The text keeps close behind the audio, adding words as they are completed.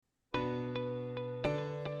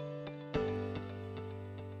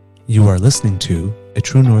You are listening to a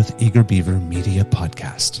True North Eager Beaver media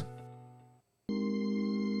podcast.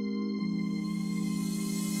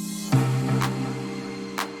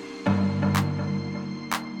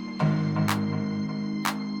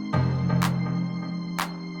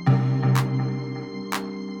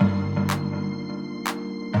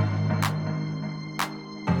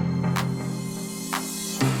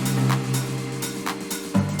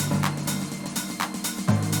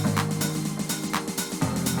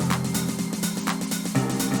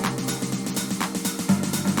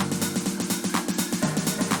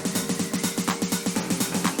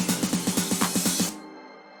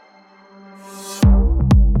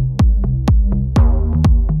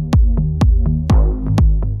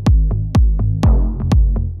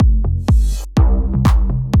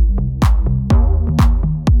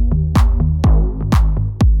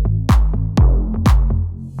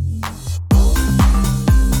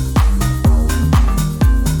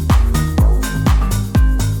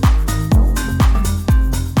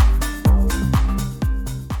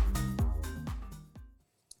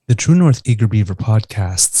 The True North Eager Beaver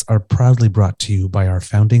podcasts are proudly brought to you by our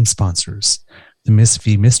founding sponsors, the Miss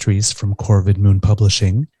V Mysteries from Corvid Moon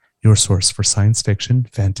Publishing, your source for science fiction,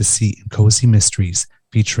 fantasy, and cozy mysteries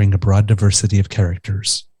featuring a broad diversity of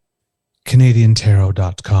characters.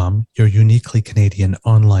 CanadianTarot.com, your uniquely Canadian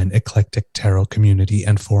online eclectic tarot community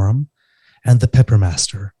and forum, and the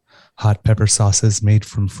Peppermaster, hot pepper sauces made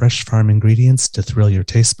from fresh farm ingredients to thrill your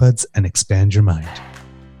taste buds and expand your mind.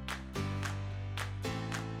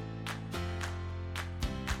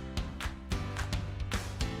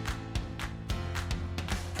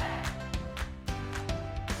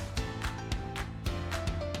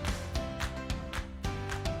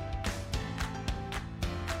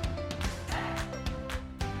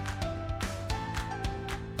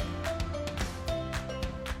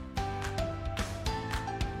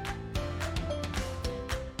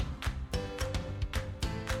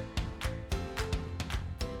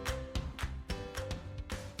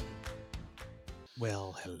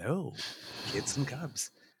 Well, hello, kids and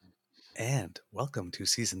cubs, and welcome to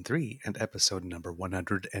Season 3 and episode number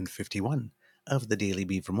 151 of the Daily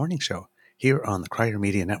Beaver Morning Show here on the Crier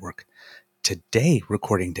Media Network. Today,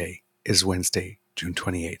 recording day, is Wednesday, June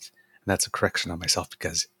 28th. And that's a correction on myself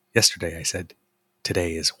because yesterday I said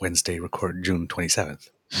today is Wednesday, record June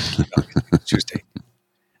 27th. It's Tuesday. And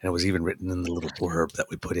it was even written in the little blurb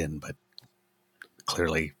that we put in, but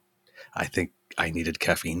clearly I think I needed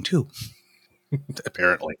caffeine too.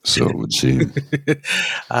 Apparently. So it would seem.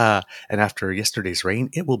 And after yesterday's rain,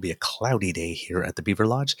 it will be a cloudy day here at the Beaver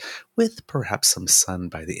Lodge with perhaps some sun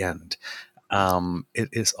by the end. It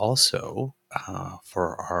is also,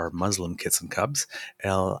 for our Muslim kids and cubs,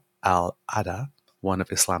 El Al-Adha, one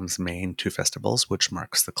of Islam's main two festivals, which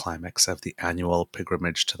marks the climax of the annual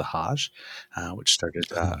pilgrimage to the Hajj, which started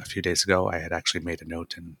a few days ago. I had actually made a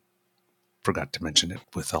note and forgot to mention it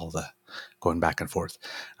with all the going back and forth.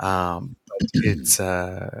 It's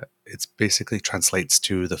basically translates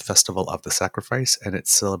to the Festival of the Sacrifice, and it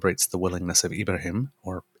celebrates the willingness of Ibrahim,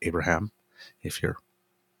 or Abraham, if you're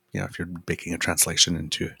making a translation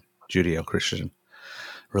into Judeo-Christian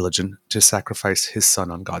religion, to sacrifice his son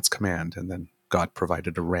on God's command, and then God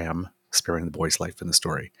provided a ram, sparing the boy's life in the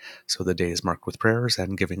story. So the day is marked with prayers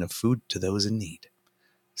and giving of food to those in need.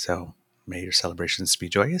 So may your celebrations be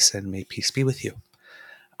joyous, and may peace be with you.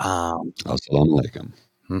 Assalamu alaikum.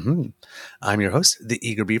 Mm-hmm. I'm your host, the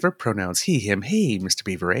Eager Beaver, pronouns he, him, hey, Mr.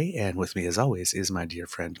 Beaver A, and with me as always is my dear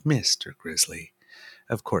friend, Mr. Grizzly.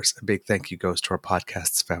 Of course, a big thank you goes to our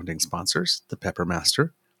podcast's founding sponsors, the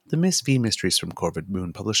Peppermaster, the Miss V Mysteries from Corvid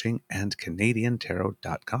Moon Publishing, and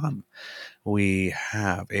CanadianTarot.com. We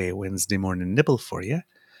have a Wednesday morning nibble for you,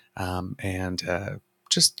 and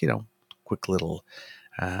just, quick little,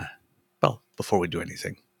 before we do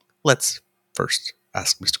anything, let's first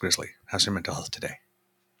ask Mr. Grizzly, how's your mental health today?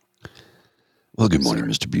 Well, good morning,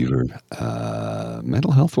 Mr. Beaver.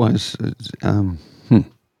 Mental health-wise,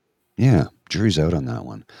 yeah, jury's out on that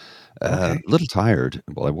one. A little tired.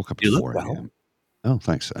 Well, I woke up at 4 a.m. Oh,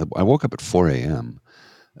 thanks. I woke up at 4 a.m.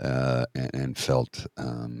 And felt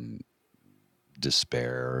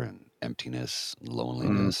despair and emptiness, and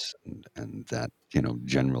loneliness, and that,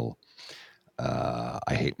 general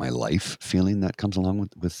I hate my life feeling that comes along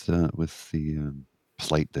with the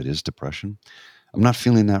plight that is depression. I'm not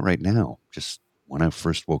feeling that right now, just when I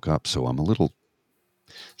first woke up. So I'm a little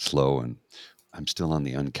slow, and I'm still on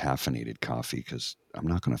the uncaffeinated coffee because I'm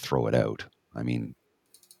not going to throw it out. I mean,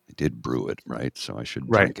 I did brew it, right? So I should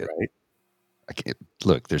drink it. Right. I can't,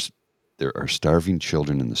 look, there are starving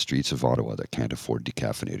children in the streets of Ottawa that can't afford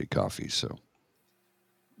decaffeinated coffee. So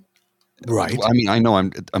Right. I mean, I know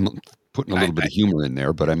I'm putting a I, little bit I of humor in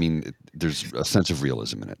there, but I mean, there's a sense of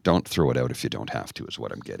realism in it. Don't throw it out if you don't have to, is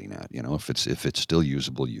what I'm getting at. You know, if it's still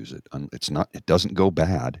usable, use it. It's not. It doesn't go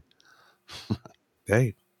bad.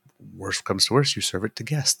 hey, worst comes to worst, you serve it to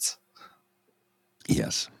guests.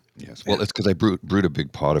 Yes, yes. Yeah. Well, it's because I brewed a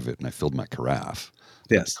big pot of it and I filled my carafe, and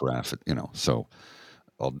the Yes. carafe, you know, so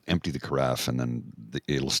I'll empty the carafe and then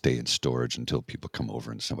it'll stay in storage until people come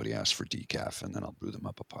over and somebody asks for decaf, and then I'll brew them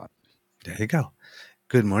up a pot. There you go.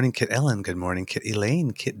 Good morning, Kit Ellen. Good morning, Kit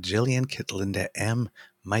Elaine, Kit Jillian, Kit Linda M,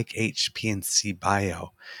 Mike H, PNC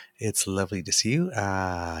Bio. It's lovely to see you.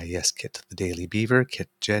 Yes, Kit the Daily Beaver, Kit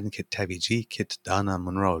Jen, Kit Tabby G, Kit Donna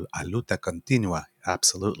Monroe. A luta continua.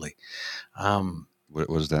 Absolutely. Um, What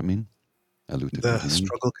does that mean? A luta the continua?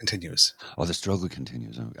 struggle continues. Oh, the struggle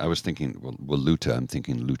continues. Oh, I was thinking, well, luta, I'm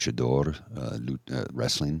thinking luchador,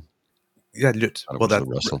 wrestling. Yeah, lutte. Thought it Well, was the that's,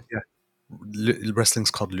 wrestle. yeah,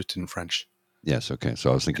 wrestling's called lutte in French. Yes, okay.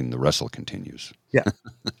 So I was thinking the wrestle continues. Yeah,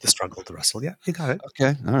 the struggle, the wrestle. Yeah, you got it.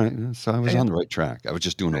 Okay, all right. So I Yeah, was yeah. on the right track. I was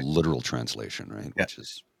just doing a literal translation, right? Yeah. Which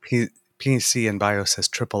is PNC and Bio says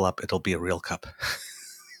triple up, it'll be a real cup.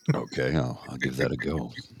 okay. I'll give that a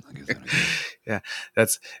go. I'll give that a go. Yeah,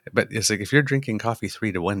 that's. But it's like if you're drinking coffee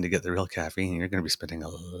 3 to 1 to get the real caffeine, you're going to be spending a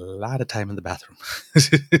lot of time in the bathroom.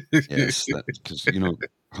 Yes, that because you know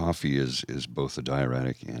coffee is both a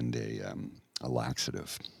diuretic and a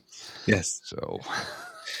laxative. Yes, So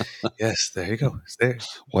yes. There you go. It's there.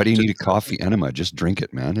 why do you Just need a coffee enema? Just drink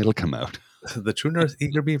it, man. It'll come out. the true north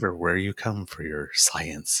eager beaver, where you come for your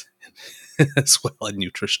science as well and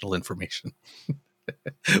nutritional information,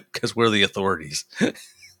 because we're the authorities.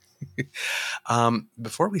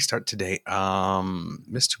 Before we start today,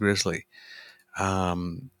 Mr. Grizzly,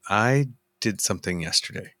 I did something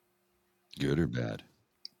yesterday. Good or bad?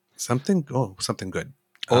 Something good.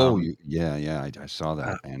 Oh, Um, yeah. I saw uh,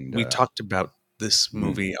 that, and we talked about this mhm,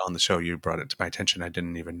 movie on the show. You brought it to my attention. I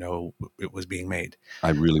didn't even know it was being made.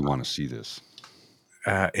 I really want to see this.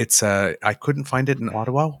 It's I couldn't find it in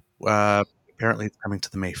Ottawa. Apparently, it's coming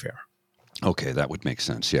to the Mayfair. Okay, that would make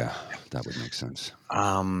sense. Yeah, that would make sense.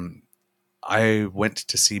 Um, I went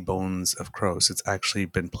to see Bones of Crows. It's actually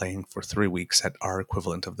been playing for 3 weeks at our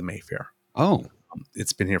equivalent of the Mayfair. Oh,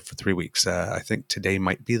 It's been here for 3 weeks. I think today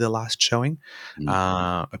might be the last showing,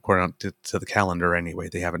 mm, according to the calendar. Anyway,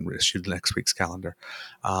 they haven't issued next week's calendar,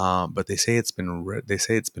 but they say they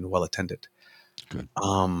say it's been well attended. good.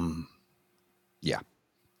 Um, Yeah,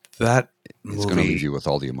 that it's going to leave movie, you with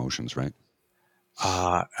all the emotions, right?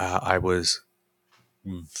 I was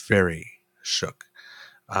very shook.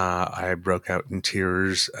 I broke out in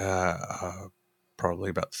tears probably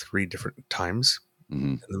about 3 different times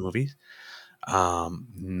Hmm. in the movie.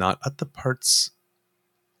 Not at the parts,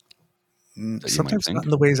 That you might sometimes not think.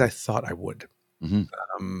 in the ways I thought I would. Hmm.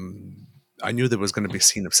 Um, I knew there was going to be a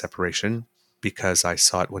scene of separation because I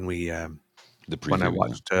saw it The when I preview, yeah.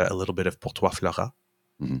 watched a little bit of Pour Toi Flora.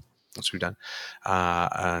 Hmm. That's what we've done,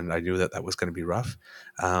 and I knew that that was going to be rough.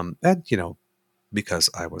 And because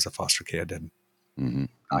I was a foster kid and Hmm.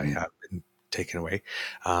 I Hmm. have been taken away,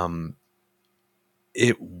 um,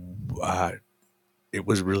 it uh, it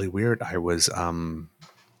was really weird.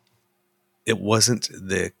 It wasn't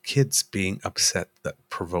the kids being upset that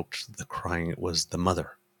provoked the crying; it was the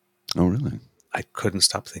mother. Oh, really? I couldn't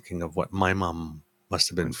stop thinking of what my mom must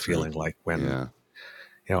have been Went through. feeling like when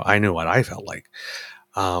Yeah, I knew what I felt like.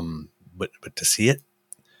 But to see it,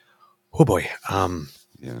 oh boy,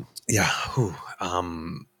 yeah. yeah. Whew,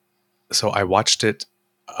 so I watched it.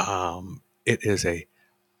 It is a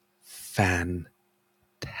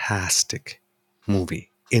fantastic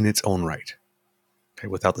movie in its own right. Okay,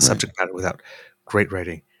 without the Right. subject matter, without great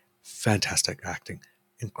writing, fantastic acting,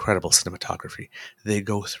 incredible cinematography. They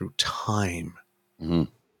go through time. Hmm.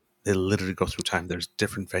 They literally go through time. There's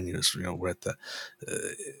different venues. We're at the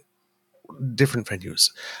different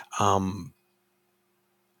venues. Um,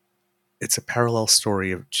 it's a parallel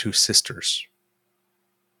story of two sisters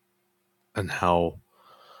and how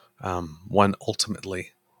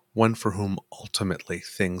one for whom ultimately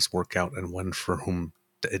things work out and one for whom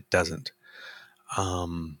it doesn't.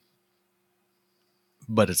 Um,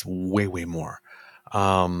 but it's way, way more.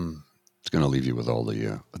 Um, It's going to leave you with all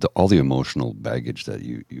the emotional baggage that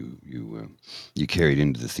you carried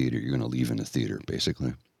into the theater. You're going to leave in the theater,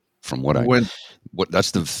 basically. From when what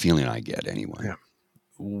that's the feeling I get anyway. yeah,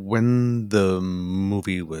 when the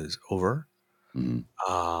movie was over, Hmm.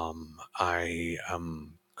 I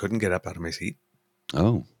couldn't get up out of my seat.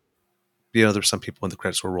 Oh, There's some people when the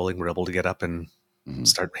credits were rolling were able to get up and hmm,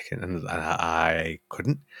 start making, and I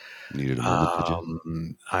couldn't. needed a moment, did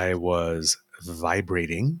you? I was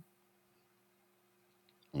vibrating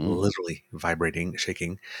Mm. literally vibrating,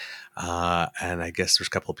 shaking. And I guess there's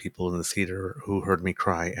a couple of people in the theater who heard me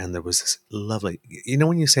cry, and there was this lovely,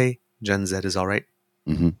 when you say Gen Z is all right,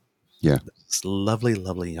 Hmm. Yeah. this lovely,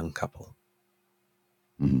 lovely young couple,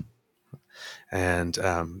 Hmm. and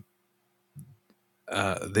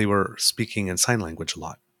they were speaking in sign language a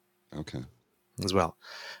lot Okay. as well.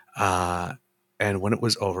 Uh, and when it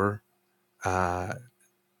was over, uh,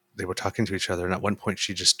 they were talking to each other, and at one point,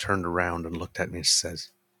 she just turned around and looked at me and she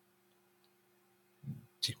says,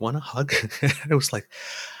 "Do you want a hug?" I was like,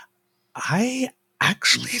 "I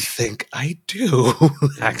actually think I do,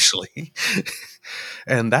 Yeah. actually."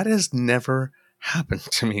 And that has never happened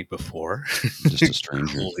to me before. Just a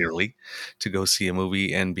stranger. Clearly, to go see a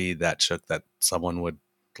movie and be that shook that someone would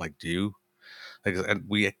like do. Like, and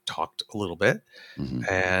we talked a little bit, Hmm.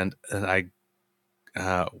 and I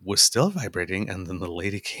was still vibrating, and then the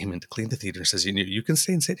lady came in to clean the theater and says, "You can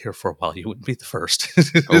stay and sit here for a while. You wouldn't be the first."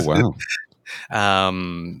 Oh, wow.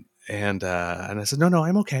 And I said, "No, no,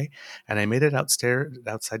 I'm okay." And I made it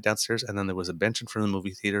outside downstairs, and then there was a bench in front of the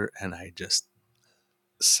movie theater, and I just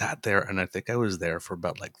sat there, and I think I was there for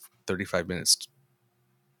about like 35 minutes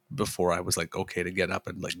before I was like okay to get up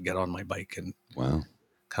and like get on my bike and Wow.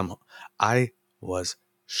 come home. I was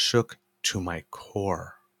shook to my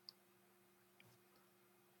core.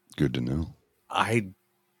 Good to know. I,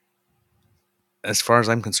 as far as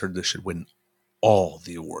I'm concerned, this should win all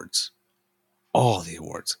the awards. All the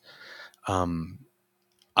awards. Um,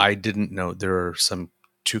 I didn't know there are some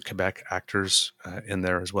two Quebec actors in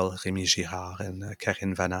there as well, Rémi Girard and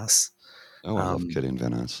Karine Vanasse. Oh, I love Um, Kitty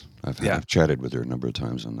Venice. yeah, I've chatted with her a number of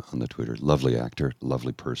times on the Twitter. Lovely actor,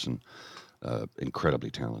 lovely person,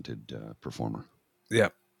 incredibly talented performer. yeah.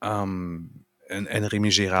 And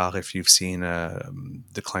Rémi Girard, if you've seen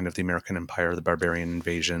Decline of the American Empire, The Barbarian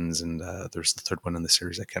Invasions, and there's the third one in the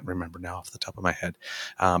series, I can't remember now off the top of my head.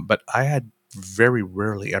 But I had very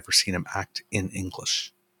rarely ever seen him act in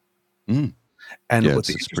English. Mm. And Yeah, what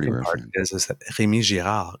the it's pretty interesting rare for part him. is that Rémi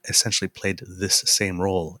Girard essentially played this same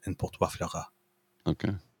role in Pour Toi Flora,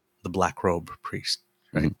 Okay. the black robe priest,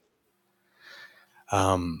 Hmm. right?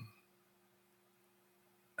 Um,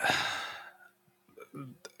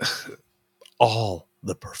 all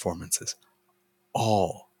the performances,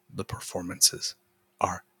 all the performances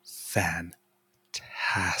are fantastic.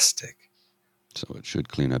 So it should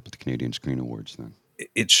clean up at the Canadian Screen Awards then.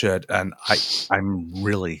 It should, and I'm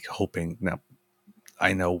really hoping now.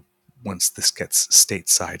 I know once this gets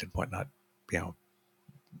stateside and whatnot, you know,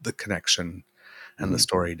 the connection and the Hmm.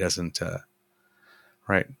 story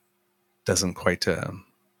right doesn't quite Won't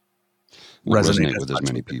resonate resonate as with as much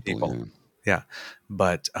many with the people. people. Yeah. Yeah,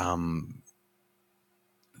 but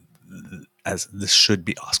as this should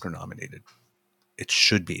be Oscar nominated, it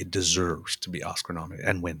should be. It deserves to be Oscar nominated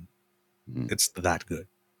and win. Mm. It's that good.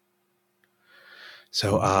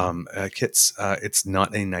 So, Okay. Kits, it's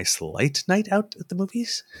not a nice light night out at the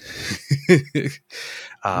movies,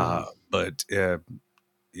 No. but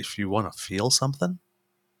if you want to feel something,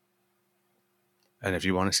 and if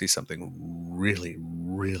you want to see something really,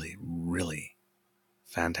 really, really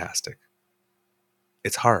fantastic,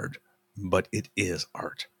 it's hard, but it is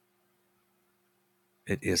art.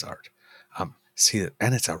 It is art. See it,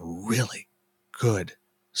 and it's a really good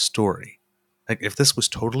story. Like if this was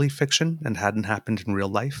totally fiction and hadn't happened in real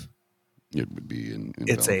life, It would be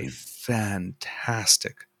it's a enveloping.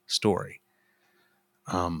 fantastic story.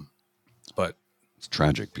 But It's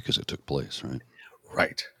tragic because it took place, right?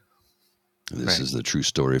 right, This right, is the true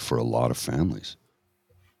story for a lot of families.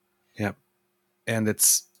 yeah, and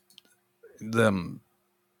it's the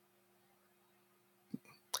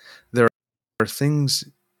there are things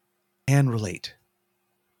you can relate.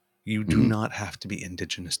 You do Hmm. not have to be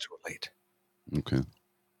indigenous to relate. Okay.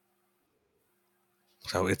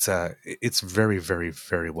 So it's very, very,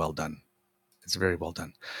 very well done. It's very well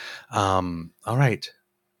done. All right.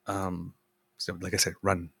 So like I said,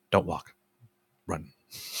 run, don't walk, run.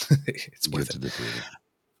 It's worth Get it. to the theater.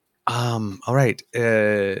 All right.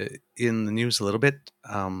 In the news a little bit,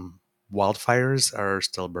 wildfires are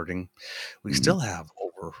still burning. We Hmm. still have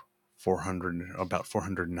over 400, about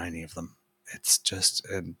 490 of them. It's just,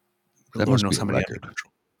 and That Lord must be knows a how many under record.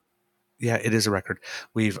 control. Yeah, it is a record.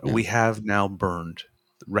 Yeah. We have now burned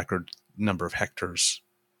the record number of hectares.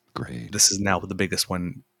 Great. This is now the biggest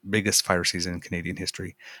one, biggest fire season in Canadian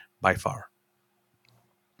history, by far,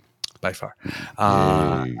 by far. Yay.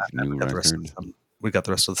 And we New got the rest of the record. summer. We got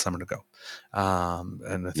the rest of the summer to go.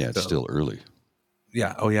 And I Yeah, think it's still early.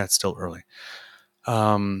 yeah, oh yeah, it's still early.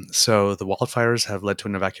 So the wildfires have led to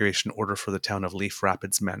an evacuation order for the town of Leaf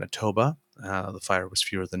Rapids, Manitoba. The fire was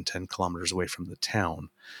fewer than 10 kilometers away from the town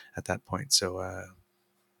at that point. So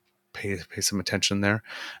pay some attention there.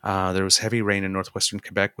 There was heavy rain in northwestern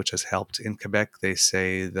Quebec, which has helped in Quebec. They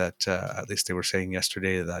say that, at least they were saying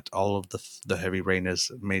yesterday, that all of the heavy rain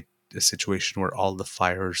has made a situation where all the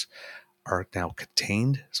fires are now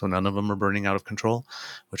contained, so none of them are burning out of control,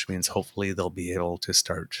 which means hopefully they'll be able to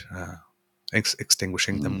start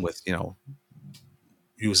extinguishing Mm. them with,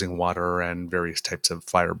 using water and various types of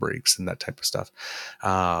fire breaks and that type of stuff.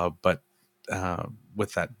 But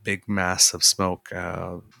with that big mass of smoke,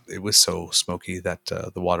 it was so smoky that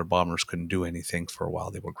the water bombers couldn't do anything for a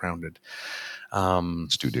while. They were grounded.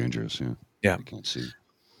 It's too dangerous. Yeah, Yeah. they can't see.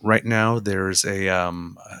 Right now, there's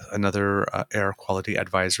another air quality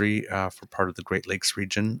advisory for part of the Great Lakes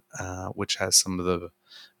region, which has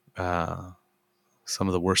uh, some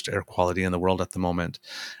of the worst air quality in the world at the moment.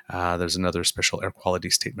 There's another special air quality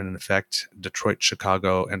statement in effect. Detroit,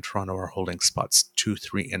 Chicago, and Toronto are holding spots 2,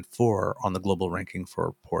 3, and 4 on the global ranking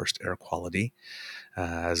for poorest air quality,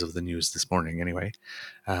 as of the news this morning, anyway.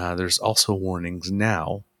 There's also warnings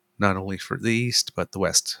now, not only for the east, but the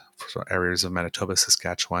west, for areas of Manitoba,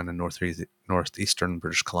 Saskatchewan, and northeastern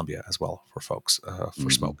British Columbia as well for folks for Hmm.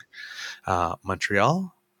 smoke.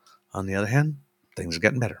 Montreal, on the other hand, things are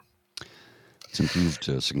getting better. It's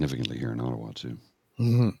improved significantly here in Ottawa too.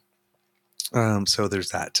 Mhm. So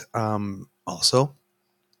there's that. Also,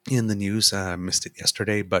 in the news, I missed it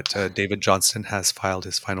yesterday, but David Johnston has filed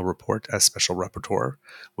his final report as special rapporteur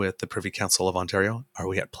with the Privy Council of Ontario. Are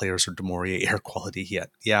we at Players or Demorier air quality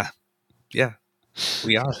yet? Yeah, yeah,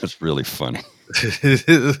 we are. That's really funny.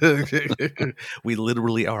 We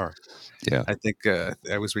literally are. Yeah, I think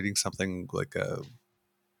I was reading something like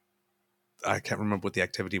I can't remember what the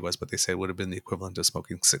activity was, but they said it would have been the equivalent of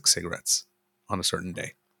smoking 6 cigarettes on a certain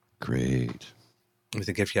day. great. I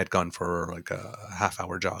think if you had gone for like a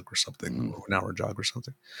half-hour jog or something, Mm. or an hour jog or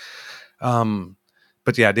something. Um,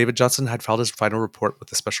 but yeah, David Johnson had filed his final report with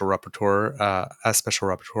the special rapporteur, as special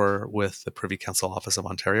rapporteur with the Privy Council Office of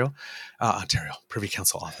Ontario. Ontario Privy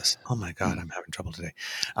Council Office. Oh my God, Mm. I'm having trouble today.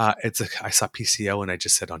 I saw PCO and I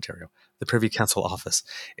just said Ontario. The Privy Council Office.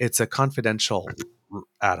 It's a confidential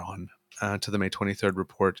add-on. To the May 23rd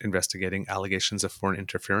report investigating allegations of foreign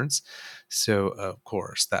interference. So, of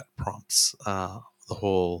course, that prompts the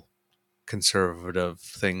whole conservative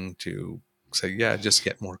thing to say, yeah, just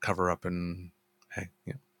get more cover up and hey,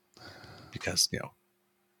 because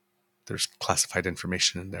there's classified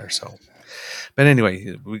information in there. So, but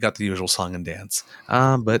anyway, we got the usual song and dance,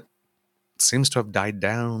 but it seems to have died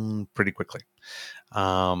down pretty quickly.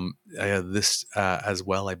 This as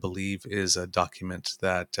well, I believe, is a document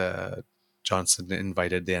that Johnson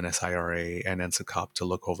invited the NSIRA and NSICOP to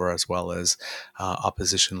look over, as well as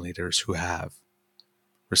opposition leaders who have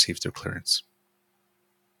received their clearance.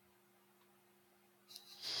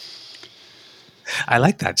 I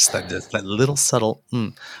like that. Just that little subtle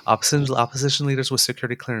opposition leaders with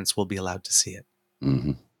security clearance will be allowed to see it.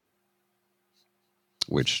 Hmm.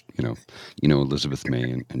 Which Elizabeth May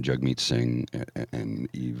and Jagmeet Singh and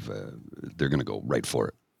Eve, they're going to go right for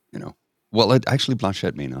it. You know, well, actually,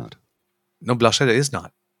 Blanchette may not. No, Blanchet is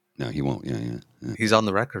not. No, he won't. Yeah, yeah, yeah. He's on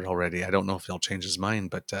the record already. I don't know if he'll change his mind,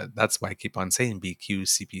 but that's why I keep on saying BQ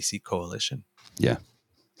CPC coalition. Yeah.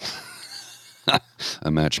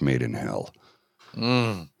 A match made in hell.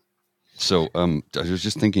 Mm, So, I was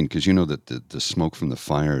just thinking because you know that the smoke from the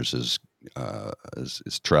fires is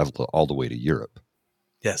traveled all the way to Europe.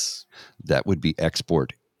 yes. That would be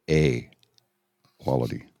export A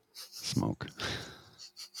quality smoke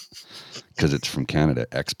because it's from Canada.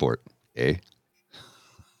 Export A.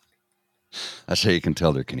 That's how you can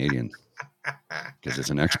tell they're Canadian because it's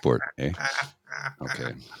an export. Eh?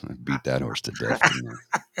 Okay, I beat that horse to death, didn't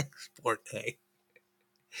Export A.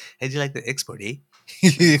 How'd you like the export A?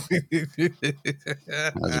 I?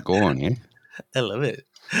 How's it going, eh? I love it.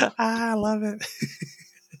 I love it.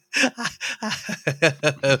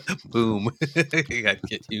 Boom. You got to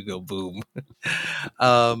get you go boom.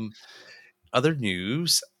 Um, Other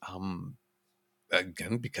news.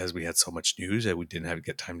 Again, because we had so much news, we didn't have to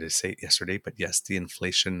get time to say it yesterday. But yes, the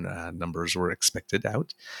inflation numbers were expected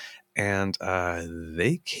out, and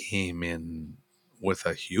they came in with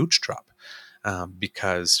a huge drop.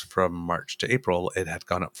 Because from March to April, it had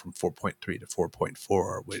gone up from 4.3 to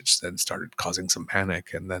 4.4, which then started causing some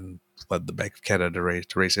panic and then led the Bank of Canada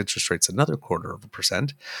to raise interest rates another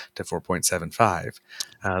 0.25% to 4.75.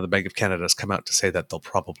 The Bank of Canada has come out to say that they'll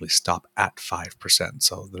probably stop at 5%.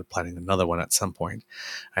 So they're planning another one at some point.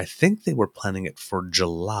 I think they were planning it for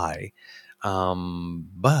July.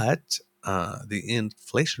 But the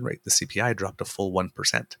inflation rate, the CPI, dropped a full 1%.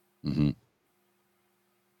 Mm-hmm.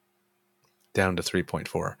 Down to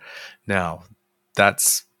 3.4. Now,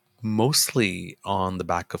 that's mostly on the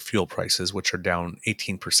back of fuel prices, which are down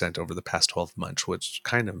 18% over the past 12 months, which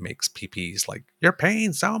kind of makes PPs like, you're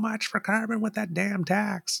paying so much for carbon with that damn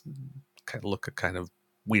tax. Kind of look kind of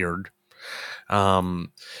weird.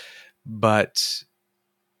 Um, but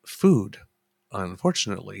food,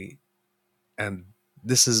 unfortunately, and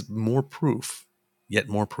this is more proof, yet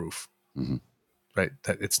more proof, Hmm. right,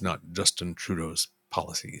 that it's not Justin Trudeau's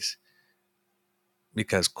policies,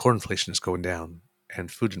 because core inflation is going down and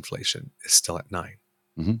food inflation is still at 9%.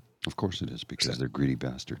 Hmm. Of course it is, because they're greedy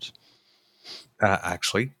bastards.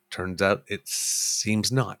 Actually, turns out it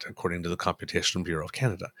seems not, according to the Competition Bureau of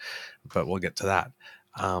Canada. But we'll get to that.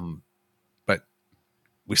 But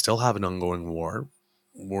we still have an ongoing war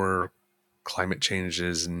where climate change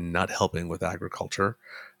is not helping with agriculture.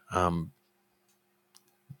 Um,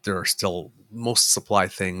 there are still most supply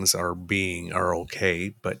things are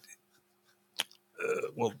okay, but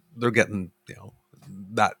well, they're getting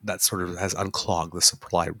that sort of has unclogged the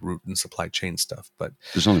supply route and supply chain stuff. But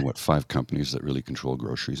There's only, what, 5 companies that really control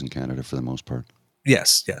groceries in Canada for the most part.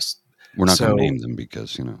 yes, yes. We're not going to So name them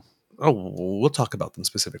because, we'll talk about them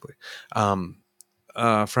specifically. Um,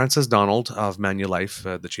 Francis Donald of Manulife,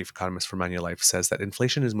 the chief economist for Manulife, says that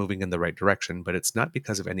inflation is moving in the right direction, but it's not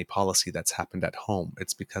because of any policy that's happened at home.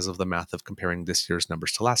 It's because of the math of comparing this year's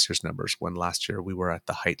numbers to last year's numbers, when last year we were at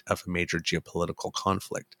the height of a major geopolitical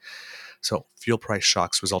conflict. So, fuel price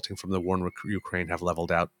shocks resulting from the war in Ukraine have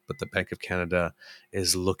leveled out, but the Bank of Canada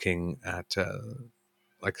is looking at,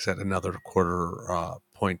 like I said, another quarter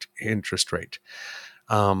point interest rate.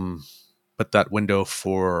 Um, but that window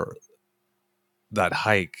for that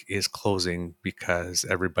hike is closing because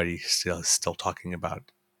everybody still talking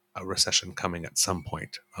about a recession coming at some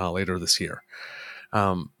point later this year.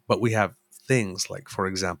 But we have things like, for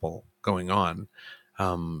example, going on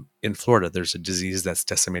in Florida. There's a disease that's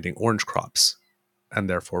decimating orange crops and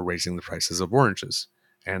therefore raising the prices of oranges.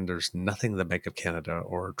 And there's nothing the Bank of Canada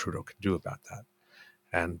or Trudeau can do about that.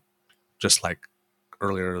 And just like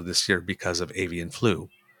earlier this year, because of avian flu,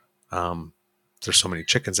 um, there's so many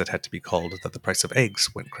chickens that had to be culled that the price of eggs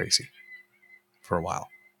went crazy for a while.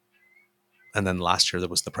 And then last year there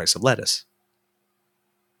was the price of lettuce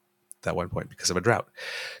at one point because of a drought,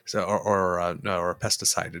 so or a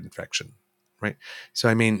pesticide infection, right? So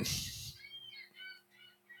I mean,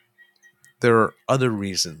 there are other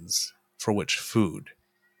reasons for which food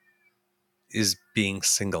is being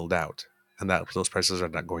singled out, and that those prices are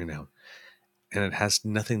not going down, and it has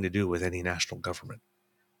nothing to do with any national government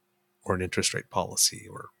or an interest rate policy,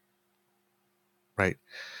 or right,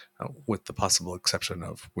 with the possible exception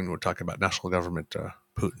of when we're talking about national government,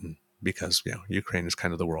 Putin, because Ukraine is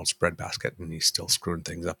kind of the world's breadbasket, and he's still screwing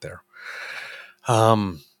things up there.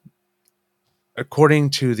 Um, According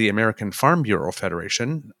to the American Farm Bureau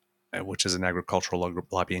Federation, which is an agricultural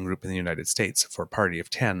lobbying group in the United States, for a party of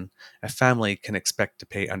 10, a family can expect to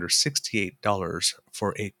pay under $68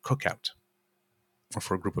 for a cookout, or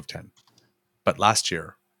for a group of 10. But last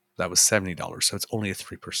year, that was $70, so it's only a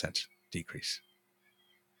 3% decrease.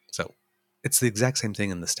 So it's the exact same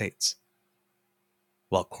thing in the States.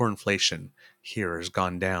 While core inflation here has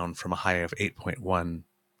gone down from a high of 8.1%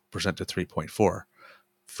 to 3.4%,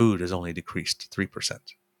 food has only decreased 3%.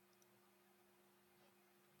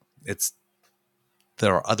 It's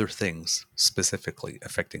There are other things specifically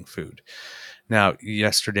affecting food. Now,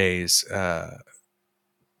 yesterday,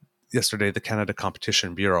 the Canada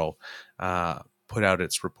Competition Bureau put out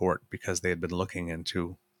its report because they had been looking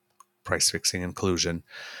into price fixing inclusion,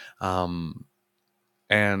 um,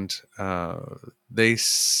 and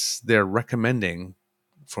they're recommending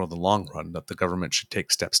for the long run that the government should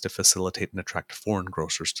take steps to facilitate and attract foreign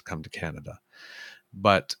grocers to come to Canada.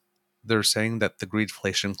 But they're saying that the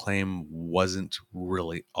greedflation claim wasn't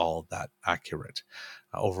really all that accurate.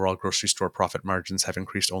 Overall, grocery store profit margins have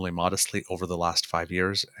increased only modestly over the last 5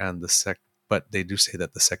 years, and but they do say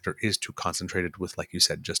that the sector is too concentrated with, like you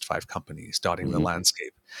said, just 5 companies dotting the hmm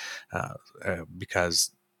landscape.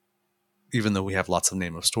 Because even though we have lots of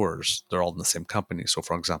name of stores, they're all in the same company. So,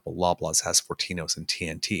 for example, Loblaws has Fortinos and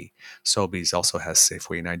TNT. Sobeys also has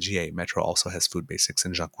Safeway and IGA. Metro also has Food Basics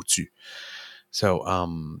and Jean Coutu. So,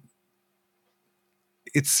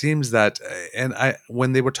 it seems that, and I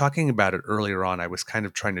when they were talking about it earlier on, I was kind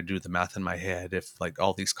of trying to do the math in my head. If like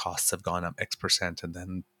all these costs have gone up X%, and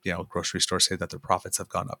then grocery stores say that their profits have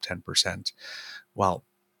gone up 10%, well,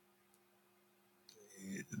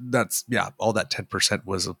 that's all that 10%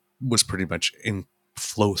 was pretty much in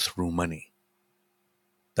flow through money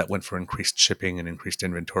that went for increased shipping and increased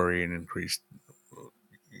inventory and increased,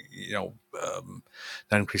 you know,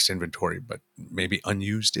 not increased inventory, but maybe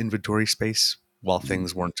unused inventory space while hmm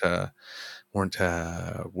things weren't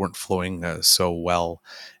weren't flowing so well,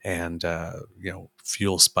 and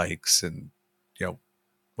fuel spikes, and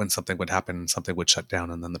when something would happen, something would shut down,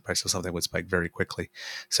 and then the price of something would spike very quickly.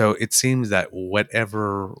 So it seems that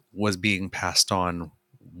whatever was being passed on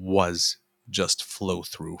was just flow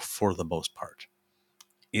through for the most part.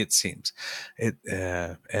 It seems it,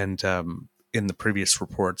 and in the previous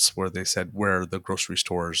reports where they said where the grocery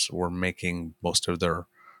stores were making most of their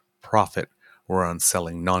profit were on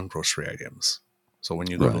selling non-grocery items. So when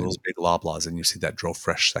you go to Right. those big Loblaws and you see that Joe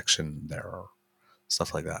Fresh section there, or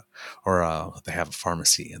stuff like that, or they have a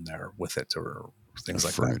pharmacy in there with it, or A things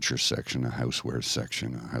like that. furniture section, a houseware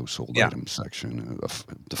section, a household Yeah, item section,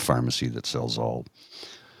 the pharmacy that sells all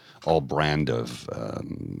brand of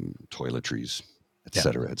toiletries, et yeah.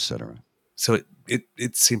 cetera, et cetera. So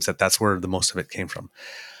it seems that that's where the most of it came from.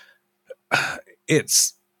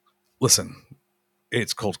 It's listen,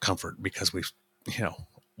 it's cold comfort because we've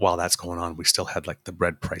while that's going on, we still had like the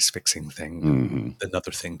bread price fixing thing, and Hmm.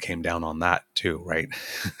 another thing came down on that too, right?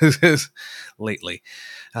 Lately,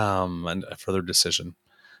 and a further decision.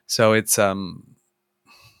 So it's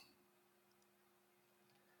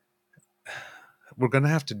we're gonna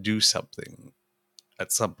have to do something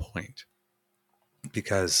at some point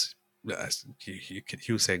because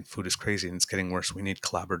he was saying food is crazy and it's getting worse. We need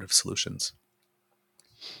collaborative solutions.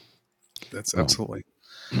 That's Well, absolutely.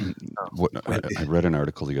 what We, I read an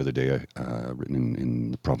article the other day written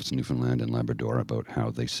in the province of Newfoundland and Labrador about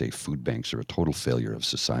how they say food banks are a total failure of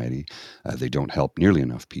society. They don't help nearly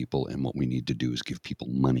enough people, and what we need to do is give people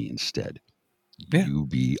money instead. yeah,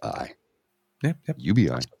 UBI. yeah, yep.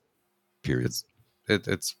 UBI. Period. It's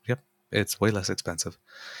it's yep. It's way less expensive.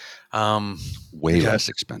 Um, Way because less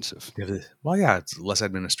expensive. well, yeah, it's less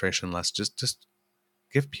administration, less just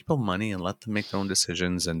give people money and let them make their own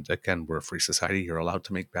decisions. And again, we're a free society. You're allowed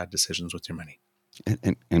to make bad decisions with your money.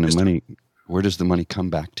 And the Just do it. money, where does the money come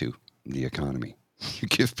back to? The economy. You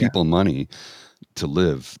give Yeah. people money to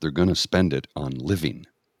live, they're going to spend it on living.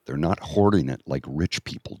 They're not hoarding it like rich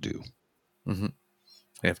people do. Mm-hmm.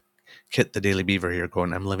 We have Kit the Daily Beaver here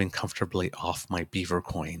going, I'm living comfortably off my beaver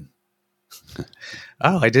coin.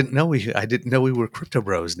 Oh, I didn't know we were crypto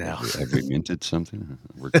bros now. Have we minted something?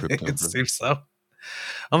 We're crypto It bro. seems so.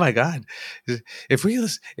 Oh my god. If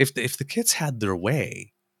the kids had their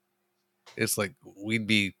way, it's like we'd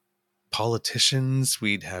be politicians,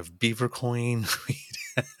 we'd have beaver coin,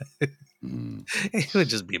 Mm, it would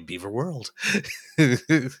just be a beaver world.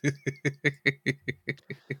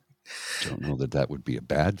 don't know that that would be a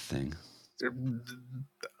bad thing.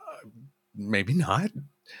 Maybe not.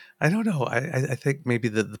 I don't know. I think maybe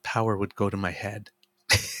the power would go to my head.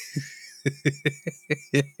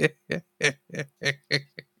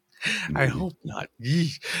 I Maybe. hope not.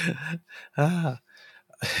 Yee. Ah,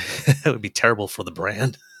 that would be terrible for the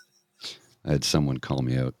brand. I had someone call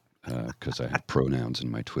me out because I had pronouns in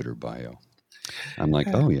my Twitter bio. I'm like,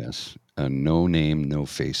 oh, yes, a no name, no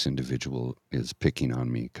face individual is picking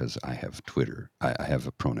on me because I have Twitter. I have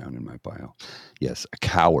a pronoun in my bio. Yes, a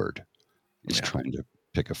coward is Yeah, trying to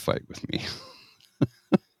pick a fight with me.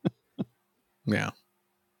 yeah.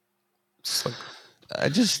 It's like, I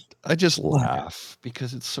just yeah, laugh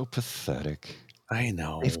because it's so pathetic. I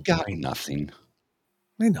They've know, got nothing.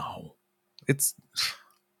 I know. It's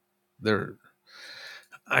they're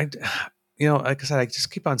I, like I said, I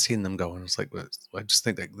just keep on seeing them go, and it's like I just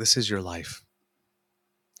think like this is your life,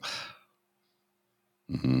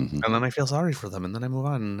 Hmm. and then I feel sorry for them, and then I move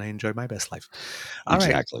on and I enjoy my best life. All right.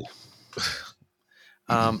 Exactly.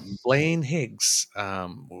 Blaine Higgs.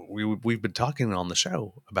 We've been talking on the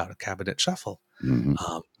show about a cabinet shuffle. Hmm.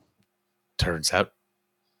 Um, turns out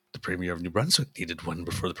the Premier of New Brunswick needed one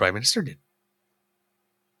before the Prime Minister did.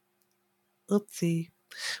 Oopsie.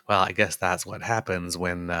 Well, I guess that's what happens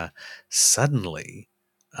when suddenly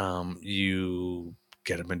you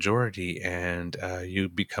get a majority and you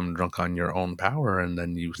become drunk on your own power, and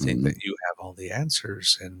then you think Hmm. that you have all the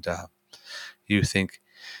answers, and you think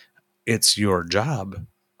it's your job.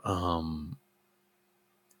 Um,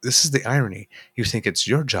 this is the irony. You think it's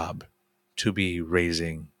your job to be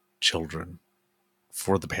raising children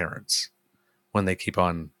for the parents when they keep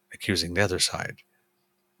on accusing the other side,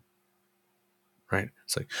 right?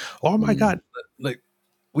 It's like, oh my Mm. God. Like,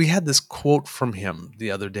 we had this quote from him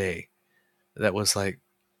the other day that was like,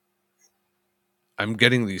 I'm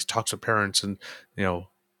getting these talks with parents, and, you know,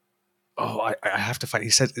 oh, I have to fight. He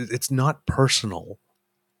said, It's not personal.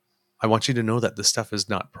 I want you to know that this stuff is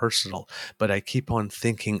not personal, but I keep on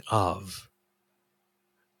thinking of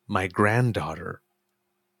my granddaughter,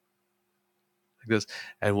 because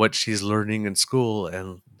and what she's learning in school,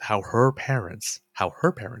 and how her parents,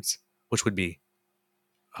 which would be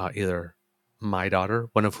either my daughter,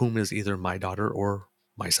 one of whom is either my daughter or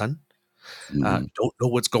my son, Mhm. don't know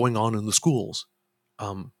what's going on in the schools.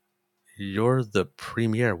 Um, you're the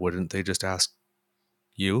premier. Wouldn't they just ask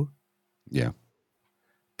you? Yeah.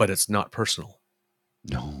 But it's not personal.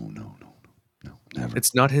 No, no, no, no, no, never.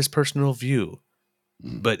 It's not his personal view,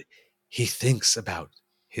 Mm, but he thinks about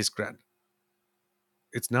his grand.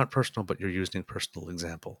 It's not personal, but you're using a personal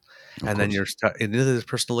example. of And then course. you're in this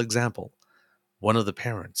personal example. One of the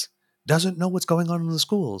parents doesn't know what's going on in the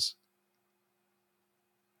schools,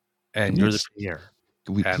 Can and we you're the s premier,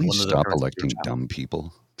 can we and please one of the stop parents is your electing child. dumb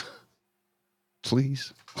people?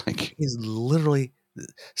 Please? Like, He's literally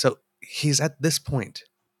so he's at this point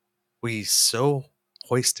where he's so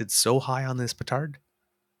hoisted so high on this petard,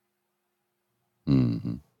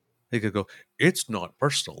 mhm. he could go, it's not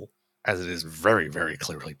personal, as it is very, very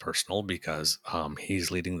clearly personal because he's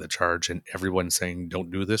leading the charge and everyone's saying, don't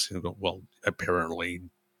do this. And you go, well, apparently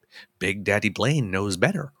Big Daddy Blaine knows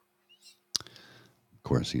better. Of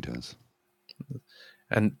course he does.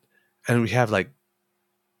 And we have like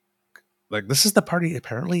this is the party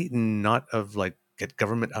apparently not of like get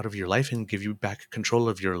government out of your life and give you back control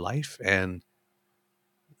of your life. And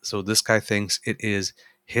so this guy thinks it is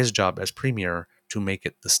his job as premier to make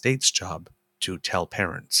it the state's job to tell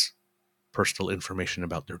parents personal information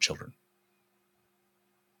about their children.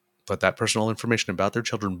 But that personal information about their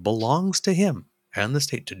children belongs to him and the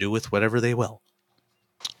state to do with whatever they will,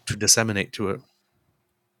 to disseminate to it.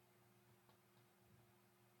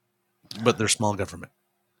 But they're small government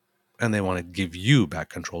and they want to give you back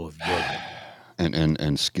control of your life.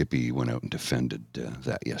 And Skippy went out and defended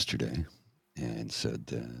that yesterday and said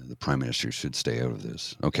the prime minister should stay out of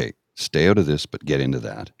this. Okay, stay out of this, but get into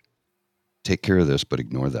that. Take care of this, but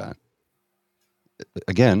ignore that.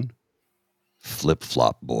 Again, flip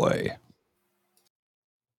flop boy.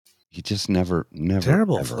 He just never, never,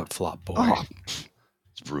 Terrible ever. flip flop boy. Oh,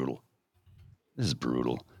 it's brutal. This is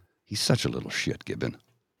brutal. He's such a little shit, Gibbon.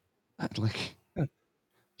 Like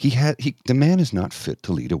the man is not fit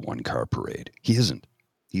to lead a one car parade. He isn't.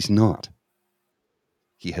 He's not.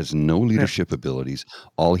 He has no Yeah. leadership abilities.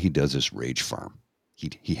 All he does is rage farm.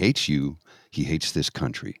 He hates you. He hates this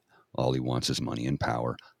country. All he wants is money and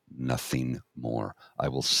power. Nothing more. I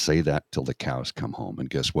will say that till the cows come home. And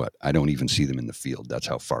guess what? I don't even see them in the field. That's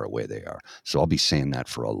how far away they are. So I'll be saying that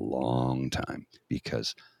for a long time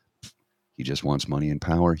because he just wants money and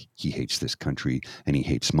power. He hates this country and he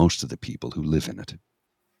hates most of the people who live in it.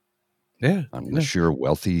 Yeah. Yeah. Unless you're a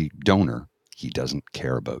wealthy donor, he doesn't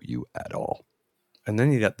care about you at all. And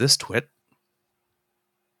then you got this twit,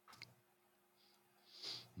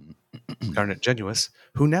 Garnet Genuous,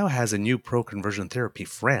 who now has a new pro conversion therapy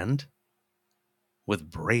friend with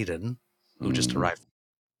Braden, who just Mm, arrived,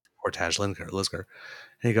 Portage Lisger.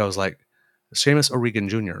 And he goes like, Seamus O'Regan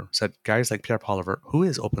Jr. said guys like Pierre Poliver, who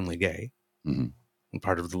is openly gay mhm, and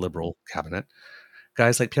part of the Liberal cabinet,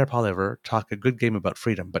 guys like Pierre Poliver talk a good game about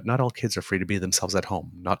freedom, but not all kids are free to be themselves at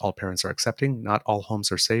home. Not all parents are accepting. Not all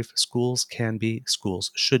homes are safe. Schools can be.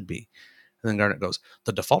 Schools should be. And then Garnet goes,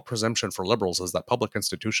 the default presumption for liberals is that public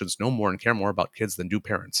institutions know more and care more about kids than do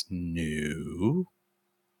parents. No.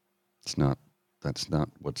 it's not. That's not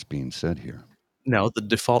what's being said here. No, the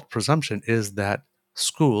default presumption is that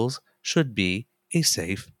schools should be a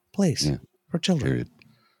safe place Yeah. for children. Period.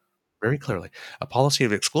 Very clearly. A policy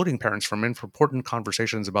of excluding parents from important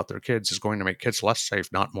conversations about their kids is going to make kids less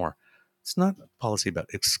safe, not more. It's not a policy about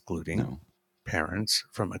excluding No. parents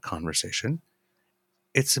from a conversation.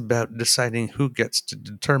 It's about deciding who gets to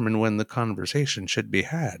determine when the conversation should be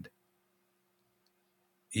had.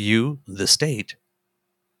 You, the state,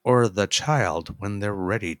 or the child when they're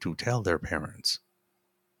ready to tell their parents.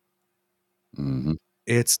 Hmm.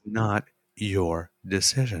 It's not your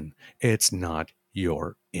decision. It's not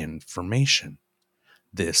your information.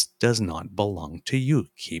 This does not belong to you.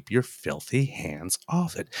 Keep your filthy hands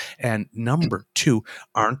off it. And number two,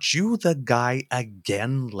 aren't you the guy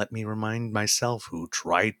again, let me remind myself, who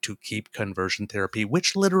tried to keep conversion therapy,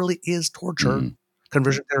 which literally is torture, Hmm.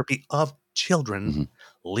 conversion therapy of children, Hmm.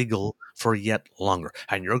 legal for yet longer?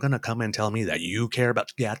 And you're going to come and tell me that you care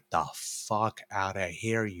about, get the fuck out of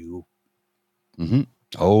here, you Hmm.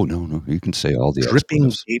 Oh no, no. You can say all the dripping,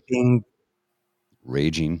 expletives. gaping,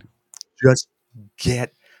 Raging. just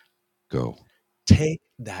get Go. take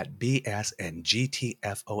that BS and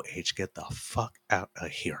GTFOH. Get the fuck out of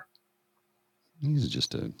here. He's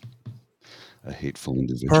just a hateful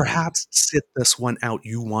individual. Perhaps sit this one out.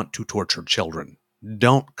 You want to torture children.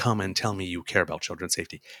 Don't come and tell me you care about children's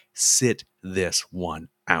safety. Sit this one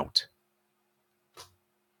out.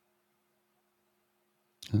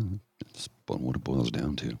 That's what it boils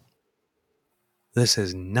down to. This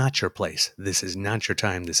is not your place. This is not your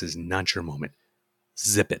time. This is not your moment.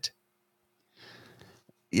 Zip it.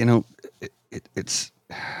 You know, it's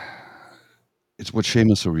it's what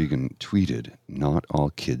Seamus O'Regan tweeted. Not all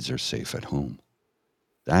kids are safe at home.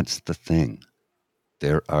 That's the thing.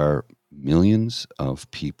 There are millions of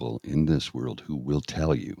people in this world who will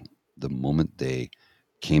tell you the moment they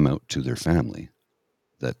came out to their family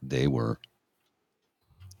that they were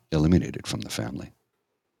eliminated from the family.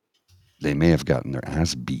 They may have gotten their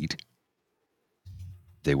ass beat.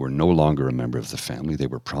 They were no longer a member of the family. They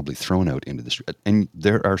were probably thrown out into the street. And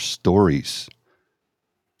there are stories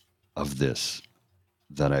of this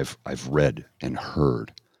that I've read and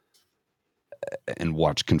heard and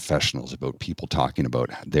watched confessionals about people talking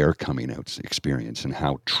about their coming out experience and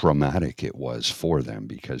how traumatic it was for them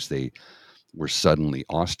because they were suddenly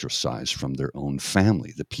ostracized from their own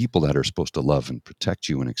family. The people that are supposed to love and protect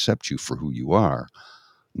you and accept you for who you are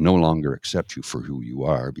no longer accept you for who you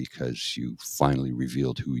are because you finally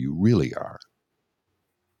revealed who you really are.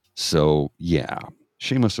 So, yeah,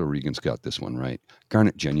 Seamus O'Regan's got this one right.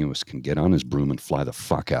 Garnet Genuous can get on his broom and fly the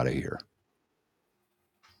fuck out of here.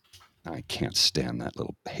 I can't stand that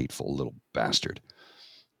little hateful little bastard.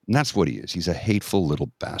 And that's what he is. He's a hateful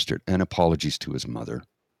little bastard. And apologies to his mother.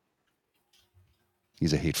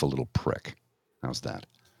 He's a hateful little prick. How's that?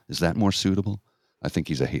 Is that more suitable? I think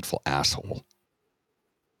he's a hateful asshole.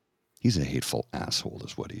 He's a hateful asshole,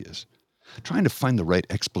 is what he is. Trying to find the right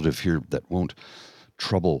expletive here that won't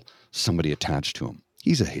trouble somebody attached to him.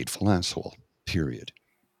 He's a hateful asshole. Period.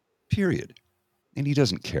 Period. And he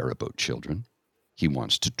doesn't care about children. He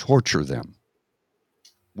wants to torture them.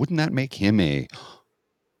 Wouldn't that make him a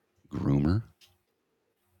groomer?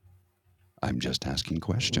 I'm just asking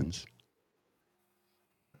questions.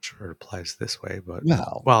 Not sure it applies this way, but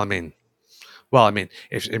Well, well, I mean,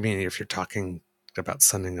 if you're talking about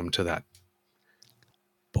sending them to that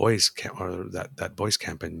boys camp or that boys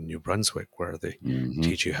camp in New Brunswick where they mm-hmm.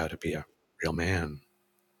 teach you how to be a real man.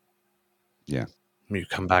 Yeah. When you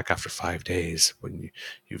come back after 5 days when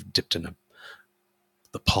you've dipped in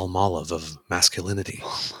the palm olive of masculinity.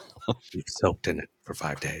 You've soaked in it for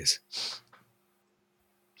 5 days.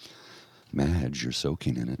 Madge, you're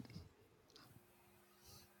soaking in it.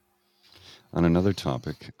 On another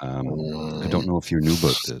topic, I don't know if you knew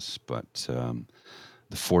about this, but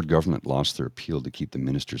the Ford government lost their appeal to keep the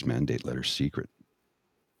minister's mandate letter secret.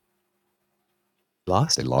 They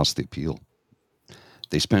Lost? lost the appeal.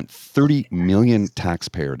 They spent 30 million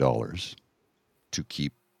taxpayer dollars to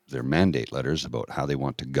keep their mandate letters about how they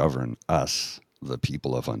want to govern us, the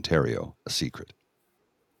people of Ontario, a secret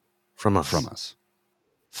From from us. us.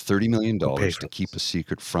 $30 million Who paid to for keep this? a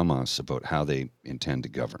secret from us about how they intend to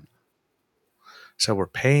govern. So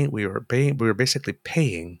we were basically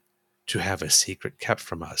paying to have a secret kept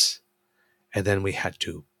from us. And then we had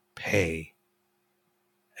to pay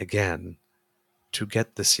again to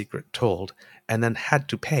get the secret told, and then had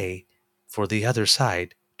to pay for the other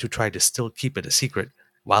side to try to still keep it a secret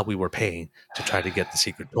while we were paying to try to get the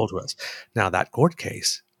secret told to us. Now, that court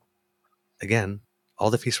case, again, all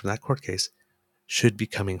the fees from that court case should be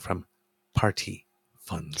coming from party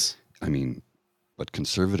funds. I mean, but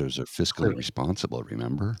conservatives are fiscally Clearly. responsible,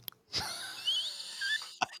 remember?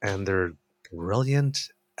 And they're brilliant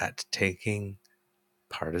at taking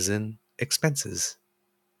partisan expenses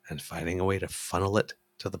and finding a way to funnel it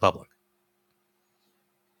to the public.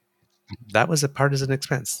 That was a partisan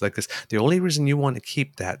expense. Like this, the only reason you want to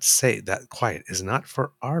keep that quiet is not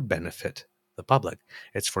for our benefit, the public.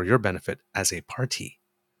 It's for your benefit as a party.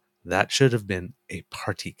 That should have been a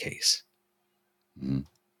party case. Mm.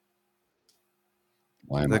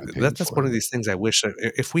 Why am I Like paying that's for one it? of these things. I wish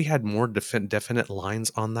if we had more definite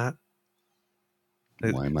lines on that,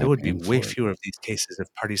 Why am I there would be paying way for it? fewer of these cases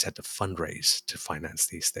if parties had to fundraise to finance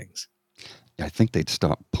these things. I think they'd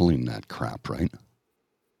stop pulling that crap, right?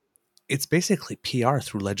 It's basically PR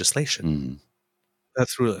through legislation, Mm.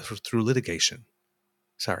 through litigation.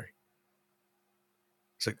 Sorry.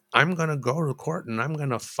 It's like, I'm going to go to court and I'm going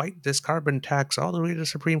to fight this carbon tax all the way to the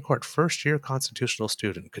Supreme Court. First year constitutional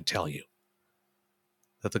student could tell you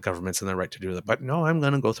that the government's in the right to do that. But no, I'm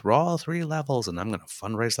going to go through all three levels and I'm going to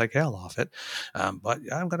fundraise like hell off it. But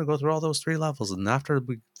I'm going to go through all those three levels. And after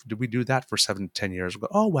we do that for 7 to 10 years, we'll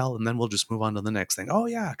go, oh, well, and then we'll just move on to the next thing. Oh,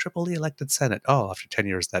 yeah, triple E elected Senate. Oh, after 10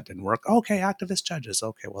 years, that didn't work. Okay, activist judges.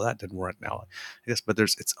 Okay, well, that didn't work now. I guess, but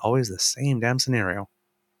it's always the same damn scenario.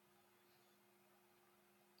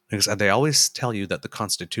 Because they always tell you that the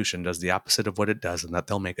Constitution does the opposite of what it does and that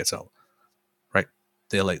they'll make it so. Right?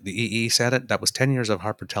 The EE said it. That was 10 years of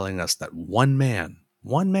Harper telling us that one man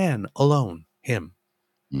alone, him,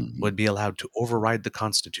 Mm-hmm. would be allowed to override the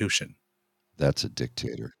Constitution. That's a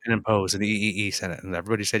dictator. and impose an EEE Senate. And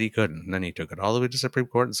everybody said he couldn't. And then he took it all the way to the Supreme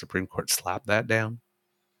Court, and the Supreme Court slapped that down.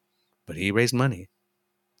 But he raised money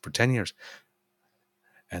for 10 years.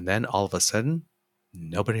 And then all of a sudden,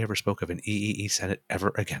 nobody ever spoke of an EEE Senate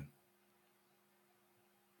ever again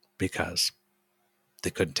because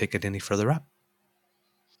they couldn't take it any further up.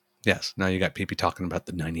 Yes, now you got people talking about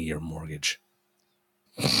the 90-year mortgage.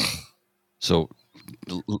 So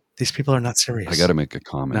These people are not I serious. got to make a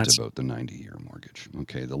comment Not about the 90-year mortgage.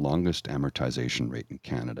 Okay, the longest amortization rate in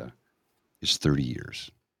Canada is 30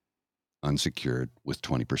 years, unsecured with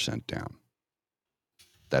 20% down.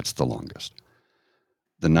 That's the longest.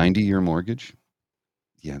 The 90-year mortgage,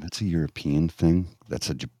 yeah, that's a European thing.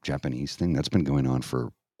 That's a Japanese thing. That's been going on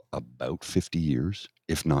for about 50 years,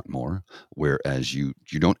 if not more. Whereas you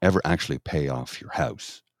don't ever actually pay off your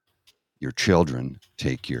house. Your children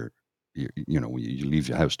take you leave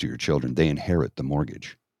your house to your children. They inherit the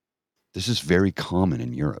mortgage. This is very common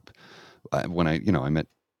in Europe. When I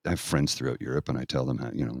have friends throughout Europe, and I tell them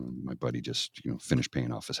how my buddy just finished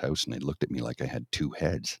paying off his house, and they looked at me like I had two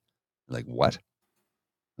heads. Like, what?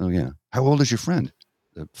 Oh yeah. How old is your friend?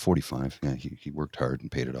 45. Yeah, he worked hard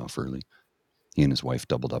and paid it off early. He and his wife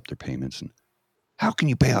doubled up their payments. And how can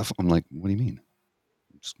you pay off? I'm like, what do you mean?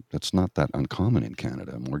 That's not that uncommon in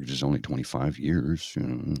Canada. A mortgage is only 25 years.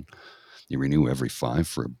 You renew every 5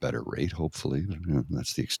 for a better rate, hopefully. But,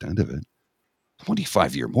 that's the extent of it.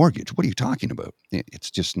 25-year mortgage. What are you talking about?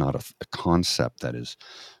 It's just not a concept that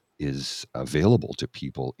is available to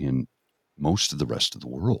people in most of the rest of the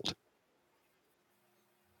world.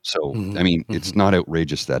 So, I mean, it's not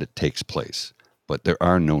outrageous that it takes place, but there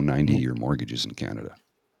are no 90-year mortgages in Canada.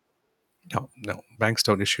 No. Banks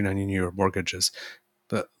don't issue 90-year mortgages.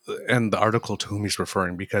 And the article to whom he's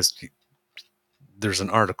referring, because there's an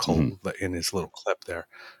article in his little clip there.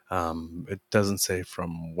 It doesn't say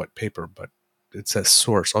from what paper, but it says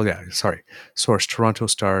source. Oh, yeah, sorry. Source, Toronto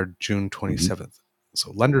Star, June 27th.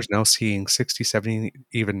 So lenders now seeing 60, 70,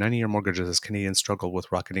 even 90-year mortgages as Canadians struggle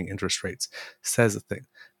with rocketing interest rates, says the thing.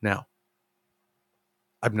 Now,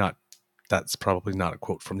 that's probably not a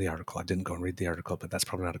quote from the article. I didn't go and read the article, but that's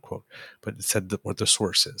probably not a quote. But it said what the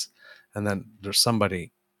source is. And then there's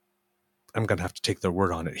somebody, I'm going to have to take their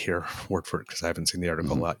word on it here, word for it, because I haven't seen the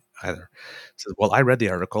article either. It says, well, I read the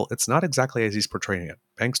article. It's not exactly as he's portraying it.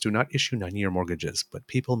 Banks do not issue 90-year mortgages, but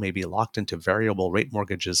people may be locked into variable rate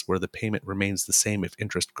mortgages where the payment remains the same if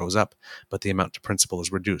interest goes up, but the amount to principal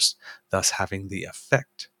is reduced, thus having the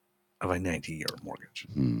effect of a 90-year mortgage.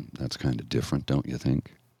 That's kind of different, don't you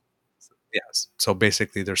think? Yes. So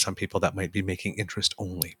basically, there's some people that might be making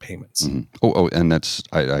interest-only payments. Oh, and that's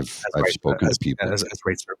I've spoken to people. As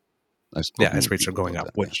rates are I've spoken as with rates are people going about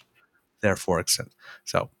up, that. which therefore extend.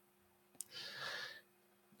 So,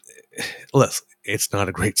 listen, it's not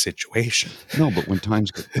a great situation. No, but when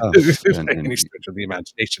times get tough, By and any stretch of the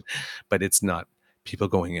imagination, but it's not people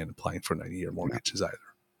going in applying for 90-year no, mortgages either.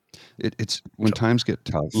 it's when So, times get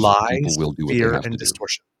tough, people lies, will do what they fear, have to and do.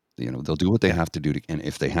 distortion. They'll do what they Yeah. have to do, and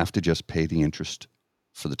if they have to just pay the interest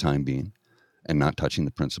for the time being, and not touching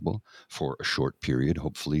the principal for a short period,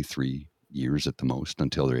 hopefully 3 years at the most,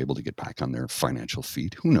 until they're able to get back on their financial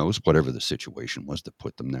feet. Who knows? Whatever the situation was that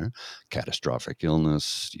put them there, catastrophic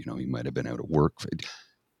illness. You might have been out of work.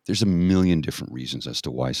 There's a million different reasons as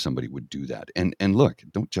to why somebody would do that. And look,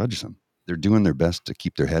 don't judge them. They're doing their best to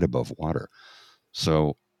keep their head above water.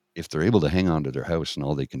 So if they're able to hang on to their house and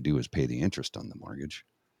all they can do is pay the interest on the mortgage,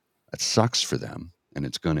 that sucks for them, and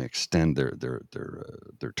it's going to extend their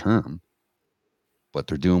term. But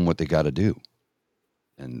they're doing what they got to do,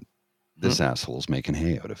 and this asshole's making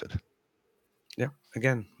hay out of it. Yeah.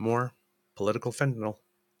 Again, more political fentanyl.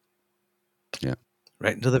 Yeah.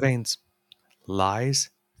 Right into the veins. Lies,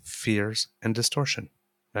 fears, and distortion.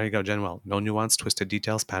 There you go, Jenwell. No nuance, twisted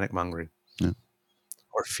details, panic mongering. Yeah.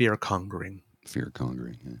 Or fear congering. Fear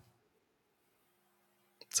congering. Yeah.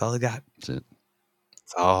 That's all they got. That's it.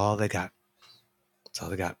 That's all they got. That's all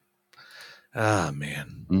they got. Ah,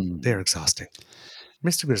 man. They're exhausting.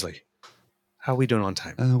 Mr. Grizzly, how are we doing on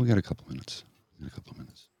time? We got a couple minutes.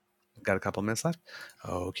 Got a couple minutes left.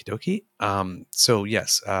 Okie dokie. So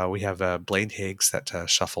yes, we have Blaine Higgs that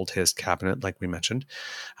shuffled his cabinet, like we mentioned,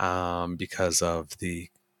 because of the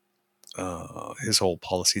his whole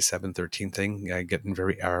policy 713 thing, getting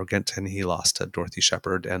very arrogant, and he lost to Dorothy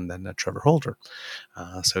Shepard and then Trevor Holder.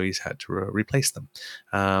 So he's had to replace them.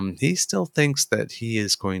 He still thinks that he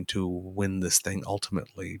is going to win this thing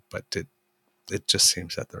ultimately, but it just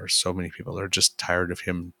seems that there are so many people that are just tired of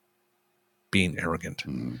him being arrogant.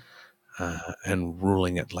 And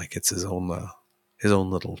ruling it like it's his own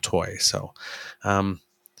little toy. So,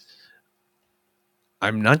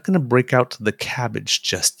 I'm not going to break out the cabbage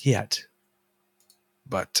just yet,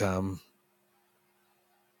 but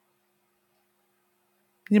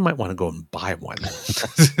you might want to go and buy one.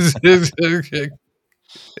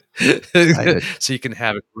 I So you can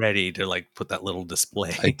have it ready to like put that little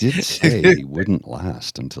display. I did say he wouldn't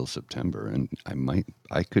last until September, and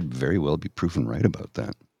I could very well be proven right about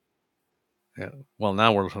that. Yeah. Well,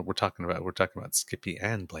 now we're talking about Skippy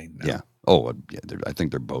and Blaine now. Yeah. Oh, yeah. I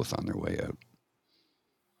think they're both on their way out.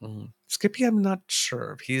 Skippy, I'm not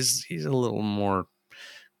sure. He's a little more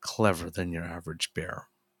clever than your average bear.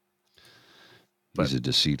 He's But a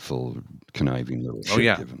deceitful, conniving little oh shit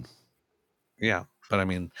yeah, given. yeah. But I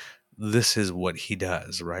mean, this is what he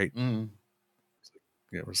does, right? Mm.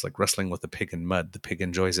 It was like wrestling with a pig in mud. The pig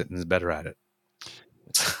enjoys it and is better at it.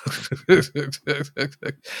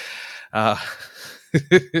 uh,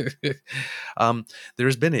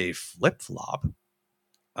 there's been a flip flop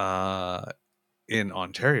uh, in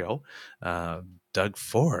Ontario. Uh, Doug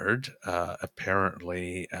Ford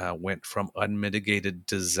apparently went from unmitigated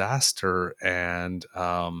disaster, and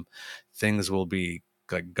things will be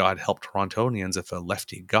like God help Torontonians if a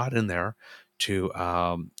lefty got in there. To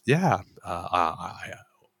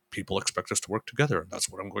people expect us to work together, and that's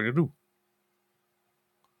what I'm going to do.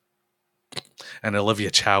 And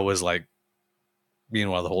Olivia Chow was like,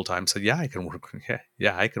 meanwhile, the whole time said, "Yeah, I can work.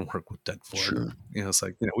 Yeah, I can work with Doug Ford. Sure. It's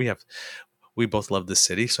like we both love this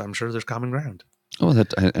city, so I'm sure there's common ground." Oh,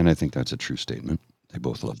 and I think that's a true statement. They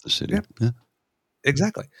both love the city. Yeah, Yeah.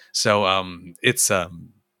 exactly. So it's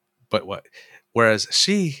but what? Whereas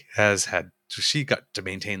she got to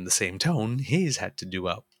maintain the same tone. He's had to do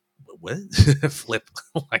a what flip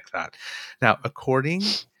like that. Now, according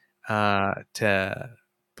to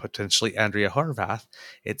potentially Andrea Horvath,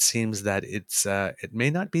 it seems that it may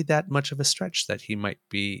not be that much of a stretch that he might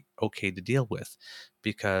be okay to deal with,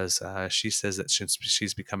 because she says that since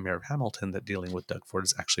she's become mayor of Hamilton, that dealing with Doug Ford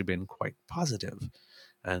has actually been quite positive.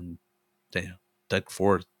 And Doug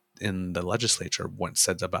Ford in the legislature once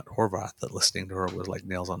said about Horvath that listening to her was like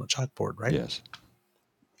nails on a chalkboard, right? Yes.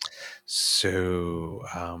 So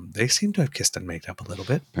they seem to have kissed and made up a little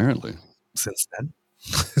bit Apparently. since then.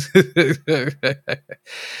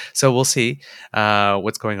 So we'll see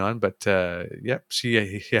what's going on. But yep,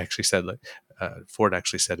 he actually said, like, Ford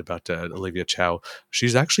actually said about Olivia Chow,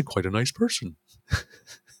 she's actually quite a nice person.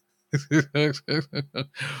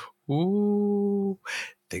 Ooh,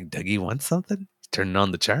 think Dougie wants something? Turning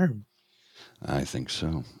on the charm. I think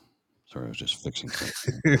so. Sorry, I was just fixing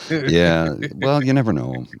something. Yeah. Well, you never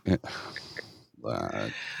know. Uh,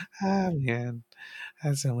 Ah, man,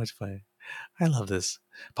 that's so much fun. I love this.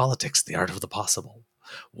 Politics, the art of the possible.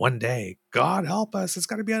 One day, God help us, it's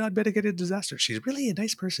going to be an unmitigated disaster. She's really a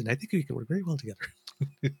nice person. I think we can work very well together.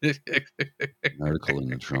 An article in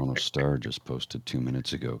the Toronto Star just posted 2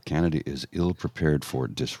 minutes ago. Canada is ill prepared for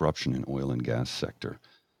disruption in oil and gas sector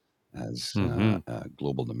as Mm-hmm.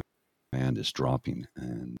 global demand is dropping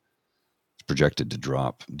and it's projected to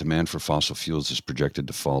drop. Demand for fossil fuels is projected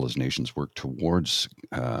to fall as nations work towards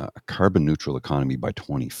a carbon neutral economy by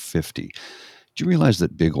 2050. Do you realize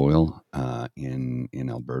that big oil in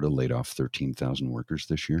Alberta laid off 13,000 workers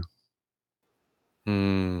this year?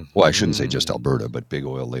 Well, I shouldn't say just Mm-hmm. Alberta, but big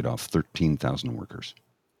oil laid off 13,000 workers.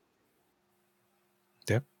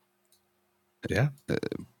 Yep. Yeah.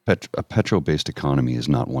 A petro-based economy is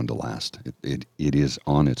not one to last. It is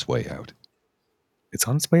on its way out. It's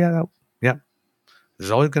on its way out. Yeah.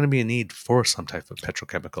 There's always going to be a need for some type of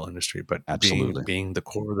petrochemical industry, but Absolutely. being the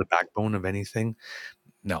core, the backbone of anything,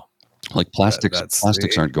 no. Like That's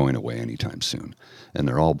plastics aren't going away anytime soon, and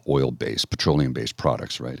they're all oil-based, petroleum-based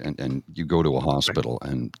products, right? And you go to a right. hospital,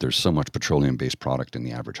 and there's so much petroleum-based product in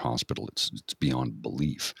the average hospital, it's beyond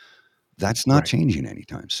belief. That's not Right. changing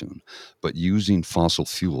anytime soon. But using fossil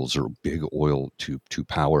fuels or big oil to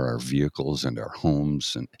power our vehicles and our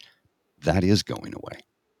homes, and that is going away.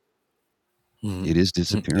 It is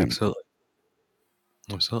disappearing. Absolutely.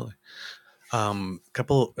 Absolutely.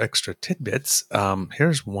 Couple extra tidbits.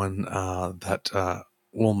 Here's one that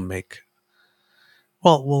will make,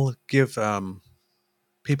 well, will give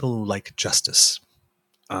people who like justice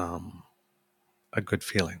um, a good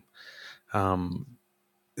feeling. Um,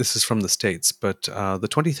 this is from the States, but the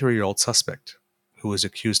 23-year-old suspect who was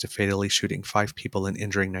accused of fatally shooting 5 people and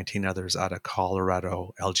injuring 19 others at a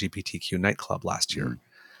Colorado LGBTQ nightclub last year Mm,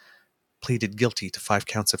 pleaded guilty to 5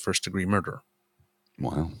 counts of first-degree murder.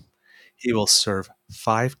 wow. He will serve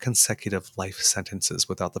 5 consecutive life sentences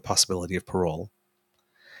without the possibility of parole.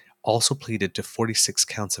 Also pleaded to 46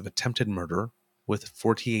 counts of attempted murder with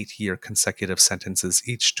 48-year consecutive sentences,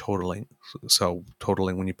 each totaling, so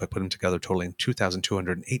totaling when you put them together, totaling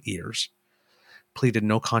 2,208 years. pleaded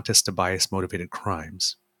no contest to bias-motivated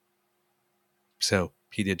crimes. So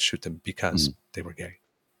he did shoot them because they were gay.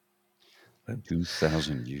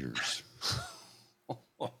 2,000 years.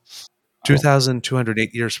 Wow.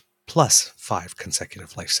 2,208 years plus 5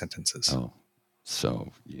 consecutive life sentences. Oh,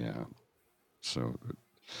 so yeah. So,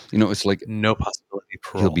 it's like No possibility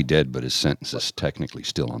of he'll be parole. dead, but his sentence is technically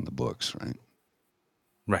still on the books, right?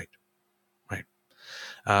 Right, right.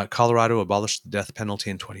 Colorado abolished the death penalty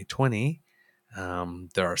in 2020.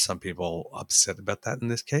 There are some people upset about that in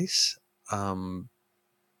this case.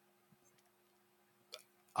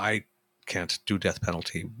 I can't do death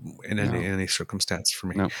penalty in No, any circumstance for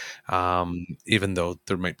me. no. Even though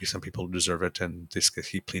there might be some people who deserve it, and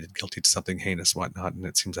he pleaded guilty to something heinous, whatnot, and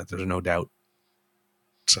it seems that there's no doubt.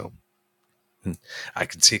 So I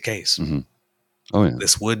can see a case. Hmm. Oh, yeah.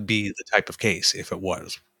 This would be the type of case if it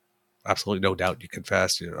was. Absolutely no doubt. You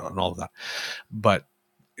confess, and all of that, but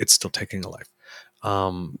it's still taking a life.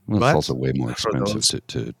 Well, it's also But way more for expensive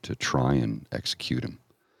those, to try and execute him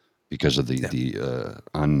because of yeah, the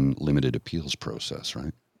unlimited appeals process,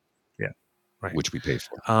 right? yeah, right. Which we pay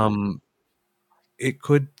for. Um, it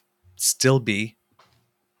could still be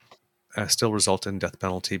still result in death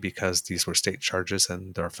penalty because these were state charges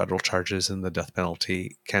and there are federal charges, and the death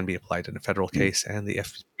penalty can be applied in a federal Mm. case. And the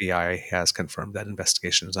FBI has confirmed that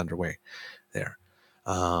investigation is underway there.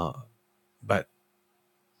 Uh, but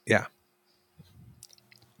yeah,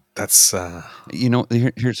 that's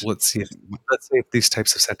Here's let's see if these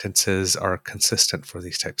types of sentences are consistent for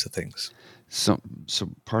these types of things. so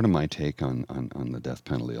part of my take on the death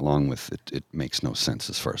penalty, along with it makes no sense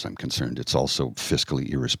as far as I'm concerned. It's also fiscally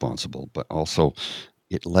irresponsible, but also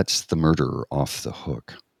it lets the murderer off the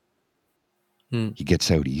hook. Hmm. He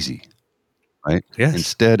gets out easy, right? Yes.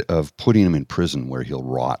 Instead of putting him in prison where he'll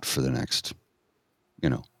rot for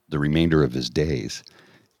the remainder of his days,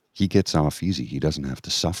 he gets off easy. He doesn't have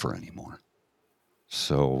to suffer anymore.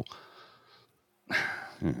 So,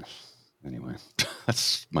 yeah, anyway,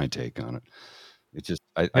 that's my take on it. It just,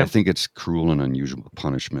 I Yep. think it's cruel and unusual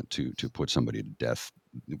punishment to put somebody to death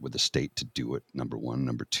with the state to do it. Number one,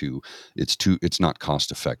 number two, it's not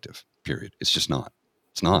cost effective. Period. It's just not.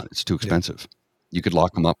 It's not. It's too Yep. expensive. You could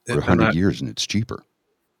lock them up for And 100 years and it's cheaper.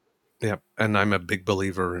 yep. And I'm a big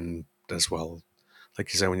believer in as well.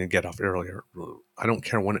 Like you said, when you get off earlier, I don't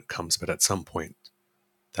care when it comes, but at some point,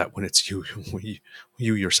 that when it's you,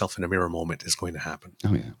 you yourself in a mirror moment is going to happen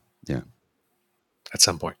Oh yeah, yeah. at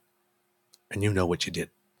some point, and you know what you did.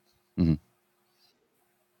 Hmm.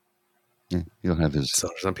 Yeah, he'll have his. So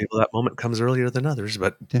some people that moment comes earlier than others,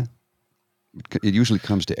 but Yeah, it usually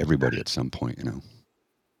comes to everybody at some point.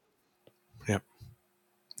 yep,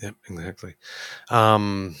 yep, exactly.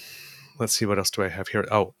 Um, let's see, what else do I have here?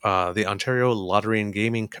 Oh, the Ontario Lottery and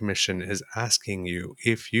Gaming Commission is asking you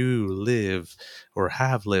if you live or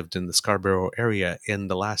have lived in the Scarborough area in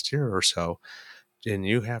the last year or so, and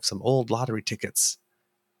you have some old lottery tickets.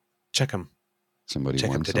 Check them. Somebody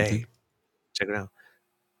Check them won something. today. Check it out.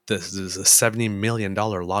 This is a $70 million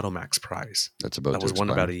Lotto Max prize That's about that to was won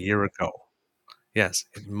about expire. a year ago. Yes,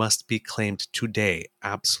 it must be claimed today,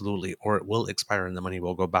 absolutely, or it will expire and the money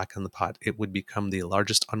will go back in the pot. It would become the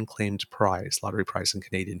largest unclaimed lottery prize in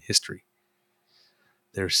Canadian history.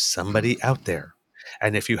 There's somebody out there.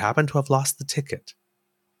 And if you happen to have lost the ticket,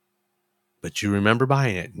 but you remember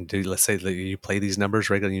buying it, and let's say that you play these numbers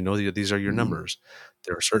regularly, you know that these are your Mm, numbers.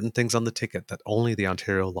 There are certain things on the ticket that only the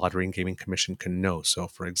Ontario Lottery and Gaming Commission can know. So,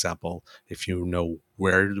 for example, if you know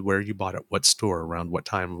where you bought it, what store, around what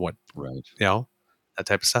time, what right. that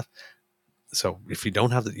type of stuff. So, if you don't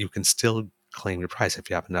have that, you can still claim your prize if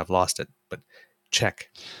you happen to have lost it. But check,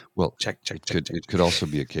 Well, check, check, it check, could check. it could also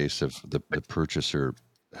be a case of the purchaser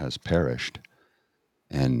has perished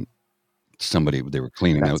and they were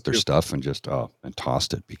cleaning That's out their true. stuff and just and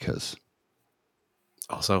tossed it because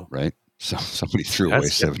Also, right. So somebody threw away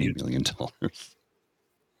that's yep. $70 million.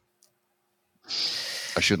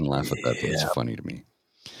 I shouldn't laugh at that, but it's Yeah. funny to me.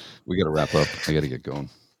 We got to wrap up. I got to get going.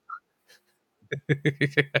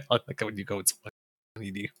 I like when you go, it's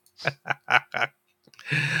funny to you.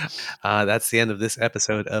 That's the end of this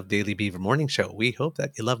episode of Daily Beaver Morning Show. We hope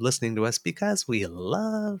that you love listening to us because we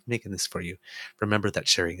love making this for you. Remember that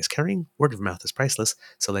sharing is caring, word of mouth is priceless,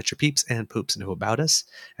 so let your peeps and poops know about us.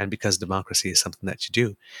 And because democracy is something that you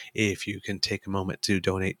do, if you can take a moment to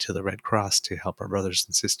donate to the Red Cross to help our brothers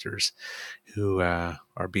and sisters who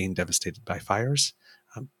are being devastated by fires,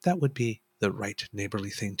 that would be the right neighborly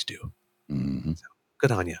thing to do. Hmm.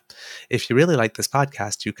 Good on you. If you really like this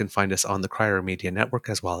podcast, you can find us on the Crier Media Network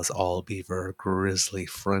as well as all Beaver Grizzly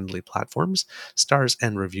friendly platforms. Stars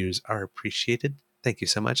and reviews are appreciated. Thank you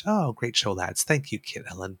so much. Oh, great show, lads. Thank you, Kit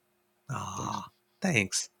Ellen. Thanks. Ah.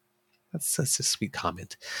 Thanks. That's a sweet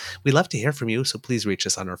comment. We love to hear from you, so please reach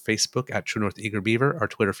us on our Facebook at True North Eager Beaver, our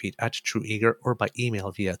Twitter feed at True Eager, or by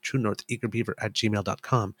email via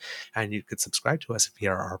truenortheagerbeaver@gmail.com. And you could subscribe to us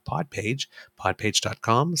via our pod page,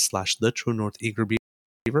 podpage.com/the True North Eager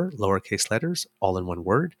Beaver, lowercase letters, all in one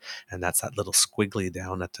word. And that's that little squiggly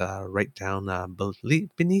down at right down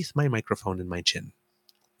beneath my microphone and my chin.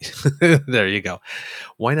 There you go.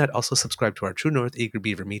 Why not also subscribe to our True North Eager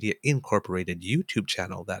Beaver Media Incorporated YouTube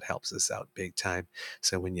channel? That helps us out big time.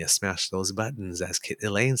 So when you smash those buttons, as Kit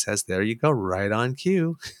Elaine says, there you go, right on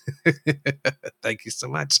cue. Thank you so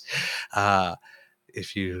much.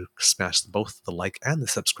 If you smash both the like and the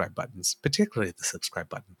subscribe buttons, particularly the subscribe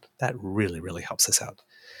button, that really, really helps us out.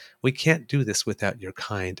 We can't do this without your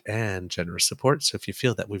kind and generous support. So if you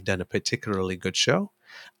feel that we've done a particularly good show,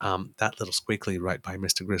 that little squiggly right by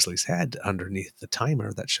Mr. Grizzly's head underneath the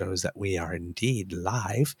timer that shows that we are indeed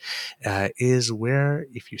live is where,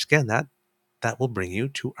 if you scan that, that will bring you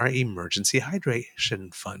to our emergency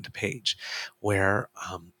hydration fund page, where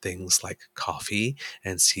things like coffee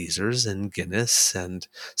and Caesars and Guinness and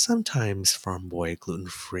sometimes Farm Boy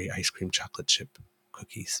gluten-free ice cream chocolate chip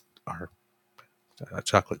cookies are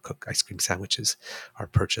chocolate cook ice cream sandwiches are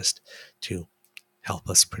purchased to help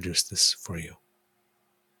us produce this for you.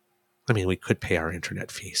 I mean, we could pay our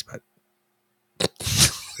internet fees, but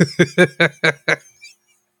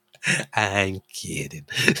I'm kidding.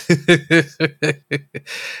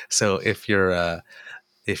 So if you're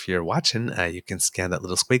watching, you can scan that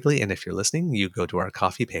little squiggly, and if you're listening, you go to our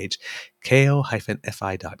coffee page,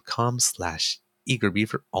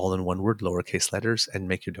 ko-fi.com/eagerbeaver, all in one word, lowercase letters, and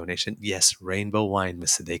make your donation. Yes, rainbow wine,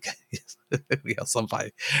 Miss Sadeka. We also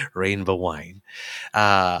buy rainbow wine.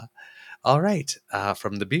 Uh, all right.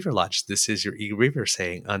 From the Beaver Lodge, this is your Eager Beaver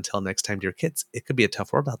saying, until next time, dear kids, it could be a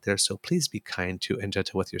tough world out there, so please be kind to and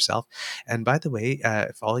gentle with yourself. And by the way,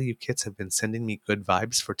 if all you kids have been sending me good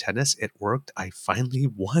vibes for tennis, it worked. I finally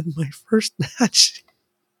won my first match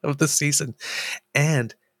of the season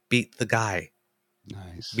and beat the guy.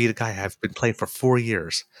 Nice. Beat a guy I've been playing for 4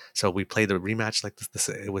 years. So we played a rematch like this.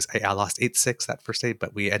 It was I lost 8-6 that first day,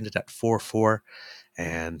 but we ended at 4-4.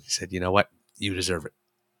 And he said, you know what? You deserve it.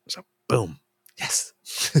 So boom. Yes.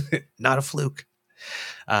 Not a fluke.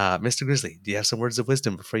 Mr. Grizzly, do you have some words of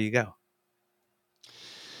wisdom before you go?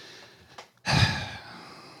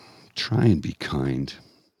 Try and be kind.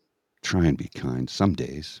 Try and be kind. Some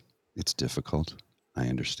days it's difficult. I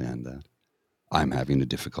understand that. I'm having a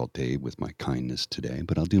difficult day with my kindness today,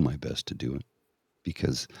 but I'll do my best to do it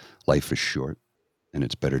because life is short and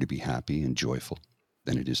it's better to be happy and joyful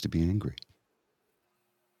than it is to be angry.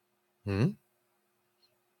 Hmm?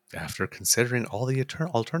 After considering all the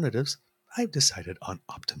alternatives, I've decided on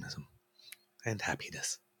optimism and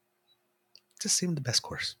happiness. Just seemed the best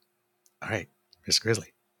course. All right, Mr.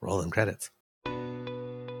 Grizzly, roll them credits.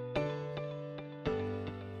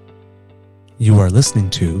 You are listening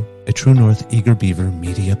to a True North Eager Beaver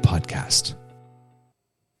media podcast.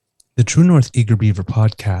 The True North Eager Beaver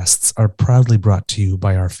podcasts are proudly brought to you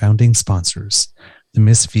by our founding sponsors, the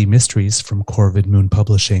Miss V Mysteries from Corvid Moon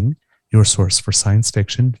Publishing, your source for science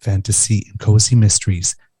fiction, fantasy, and cozy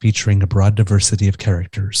mysteries featuring a broad diversity of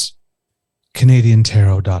characters.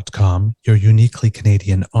 CanadianTarot.com, your uniquely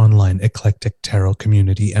Canadian online eclectic tarot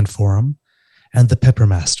community and forum, and The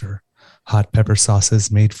Peppermaster, hot pepper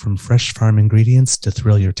sauces made from fresh farm ingredients to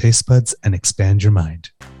thrill your taste buds and expand your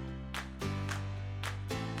mind.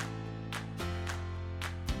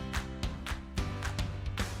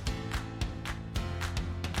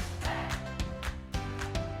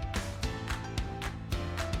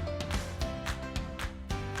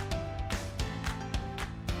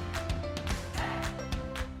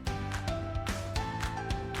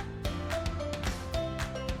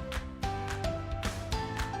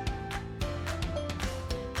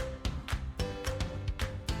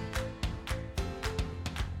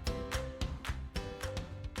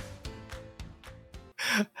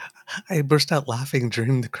 I burst out laughing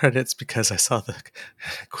during the credits because I saw the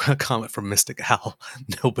comment from Mystic Owl.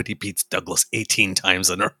 Nobody beats Douglas 18 times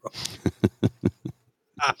in a row.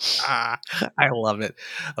 I love it.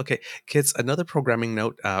 Okay, kids, another programming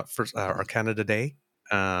note for our Canada Day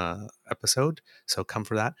episode. So come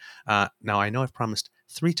for that. Now, I know I've promised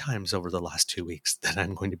 3 times over the last 2 weeks that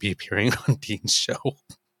I'm going to be appearing on Dean's show.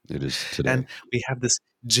 It is And today. we have this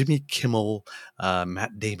Jimmy Kimmel,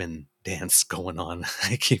 Matt Damon dance going on.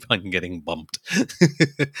 I keep on getting bumped.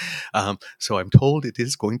 So I'm told it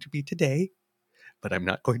is going to be today, but I'm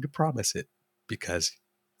not going to promise it because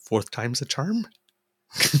fourth time's a charm.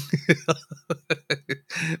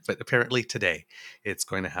 But apparently today it's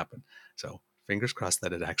going to happen. So fingers crossed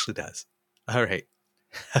that it actually does. All right.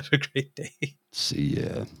 Have a great day. See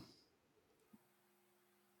ya.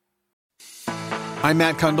 I'm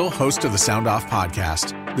Matt Kundle, host of the Sound Off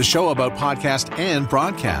Podcast, the show about podcast and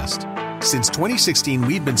broadcast. Since 2016,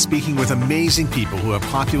 we've been speaking with amazing people who have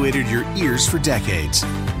populated your ears for decades.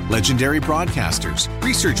 Legendary broadcasters,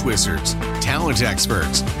 research wizards, talent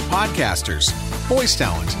experts, podcasters, voice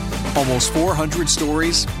talent. Almost 400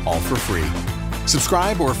 stories, all for free.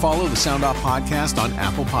 Subscribe or follow the Sound Off Podcast on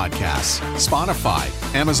Apple Podcasts, Spotify,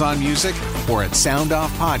 Amazon Music, or at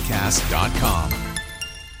soundoffpodcast.com.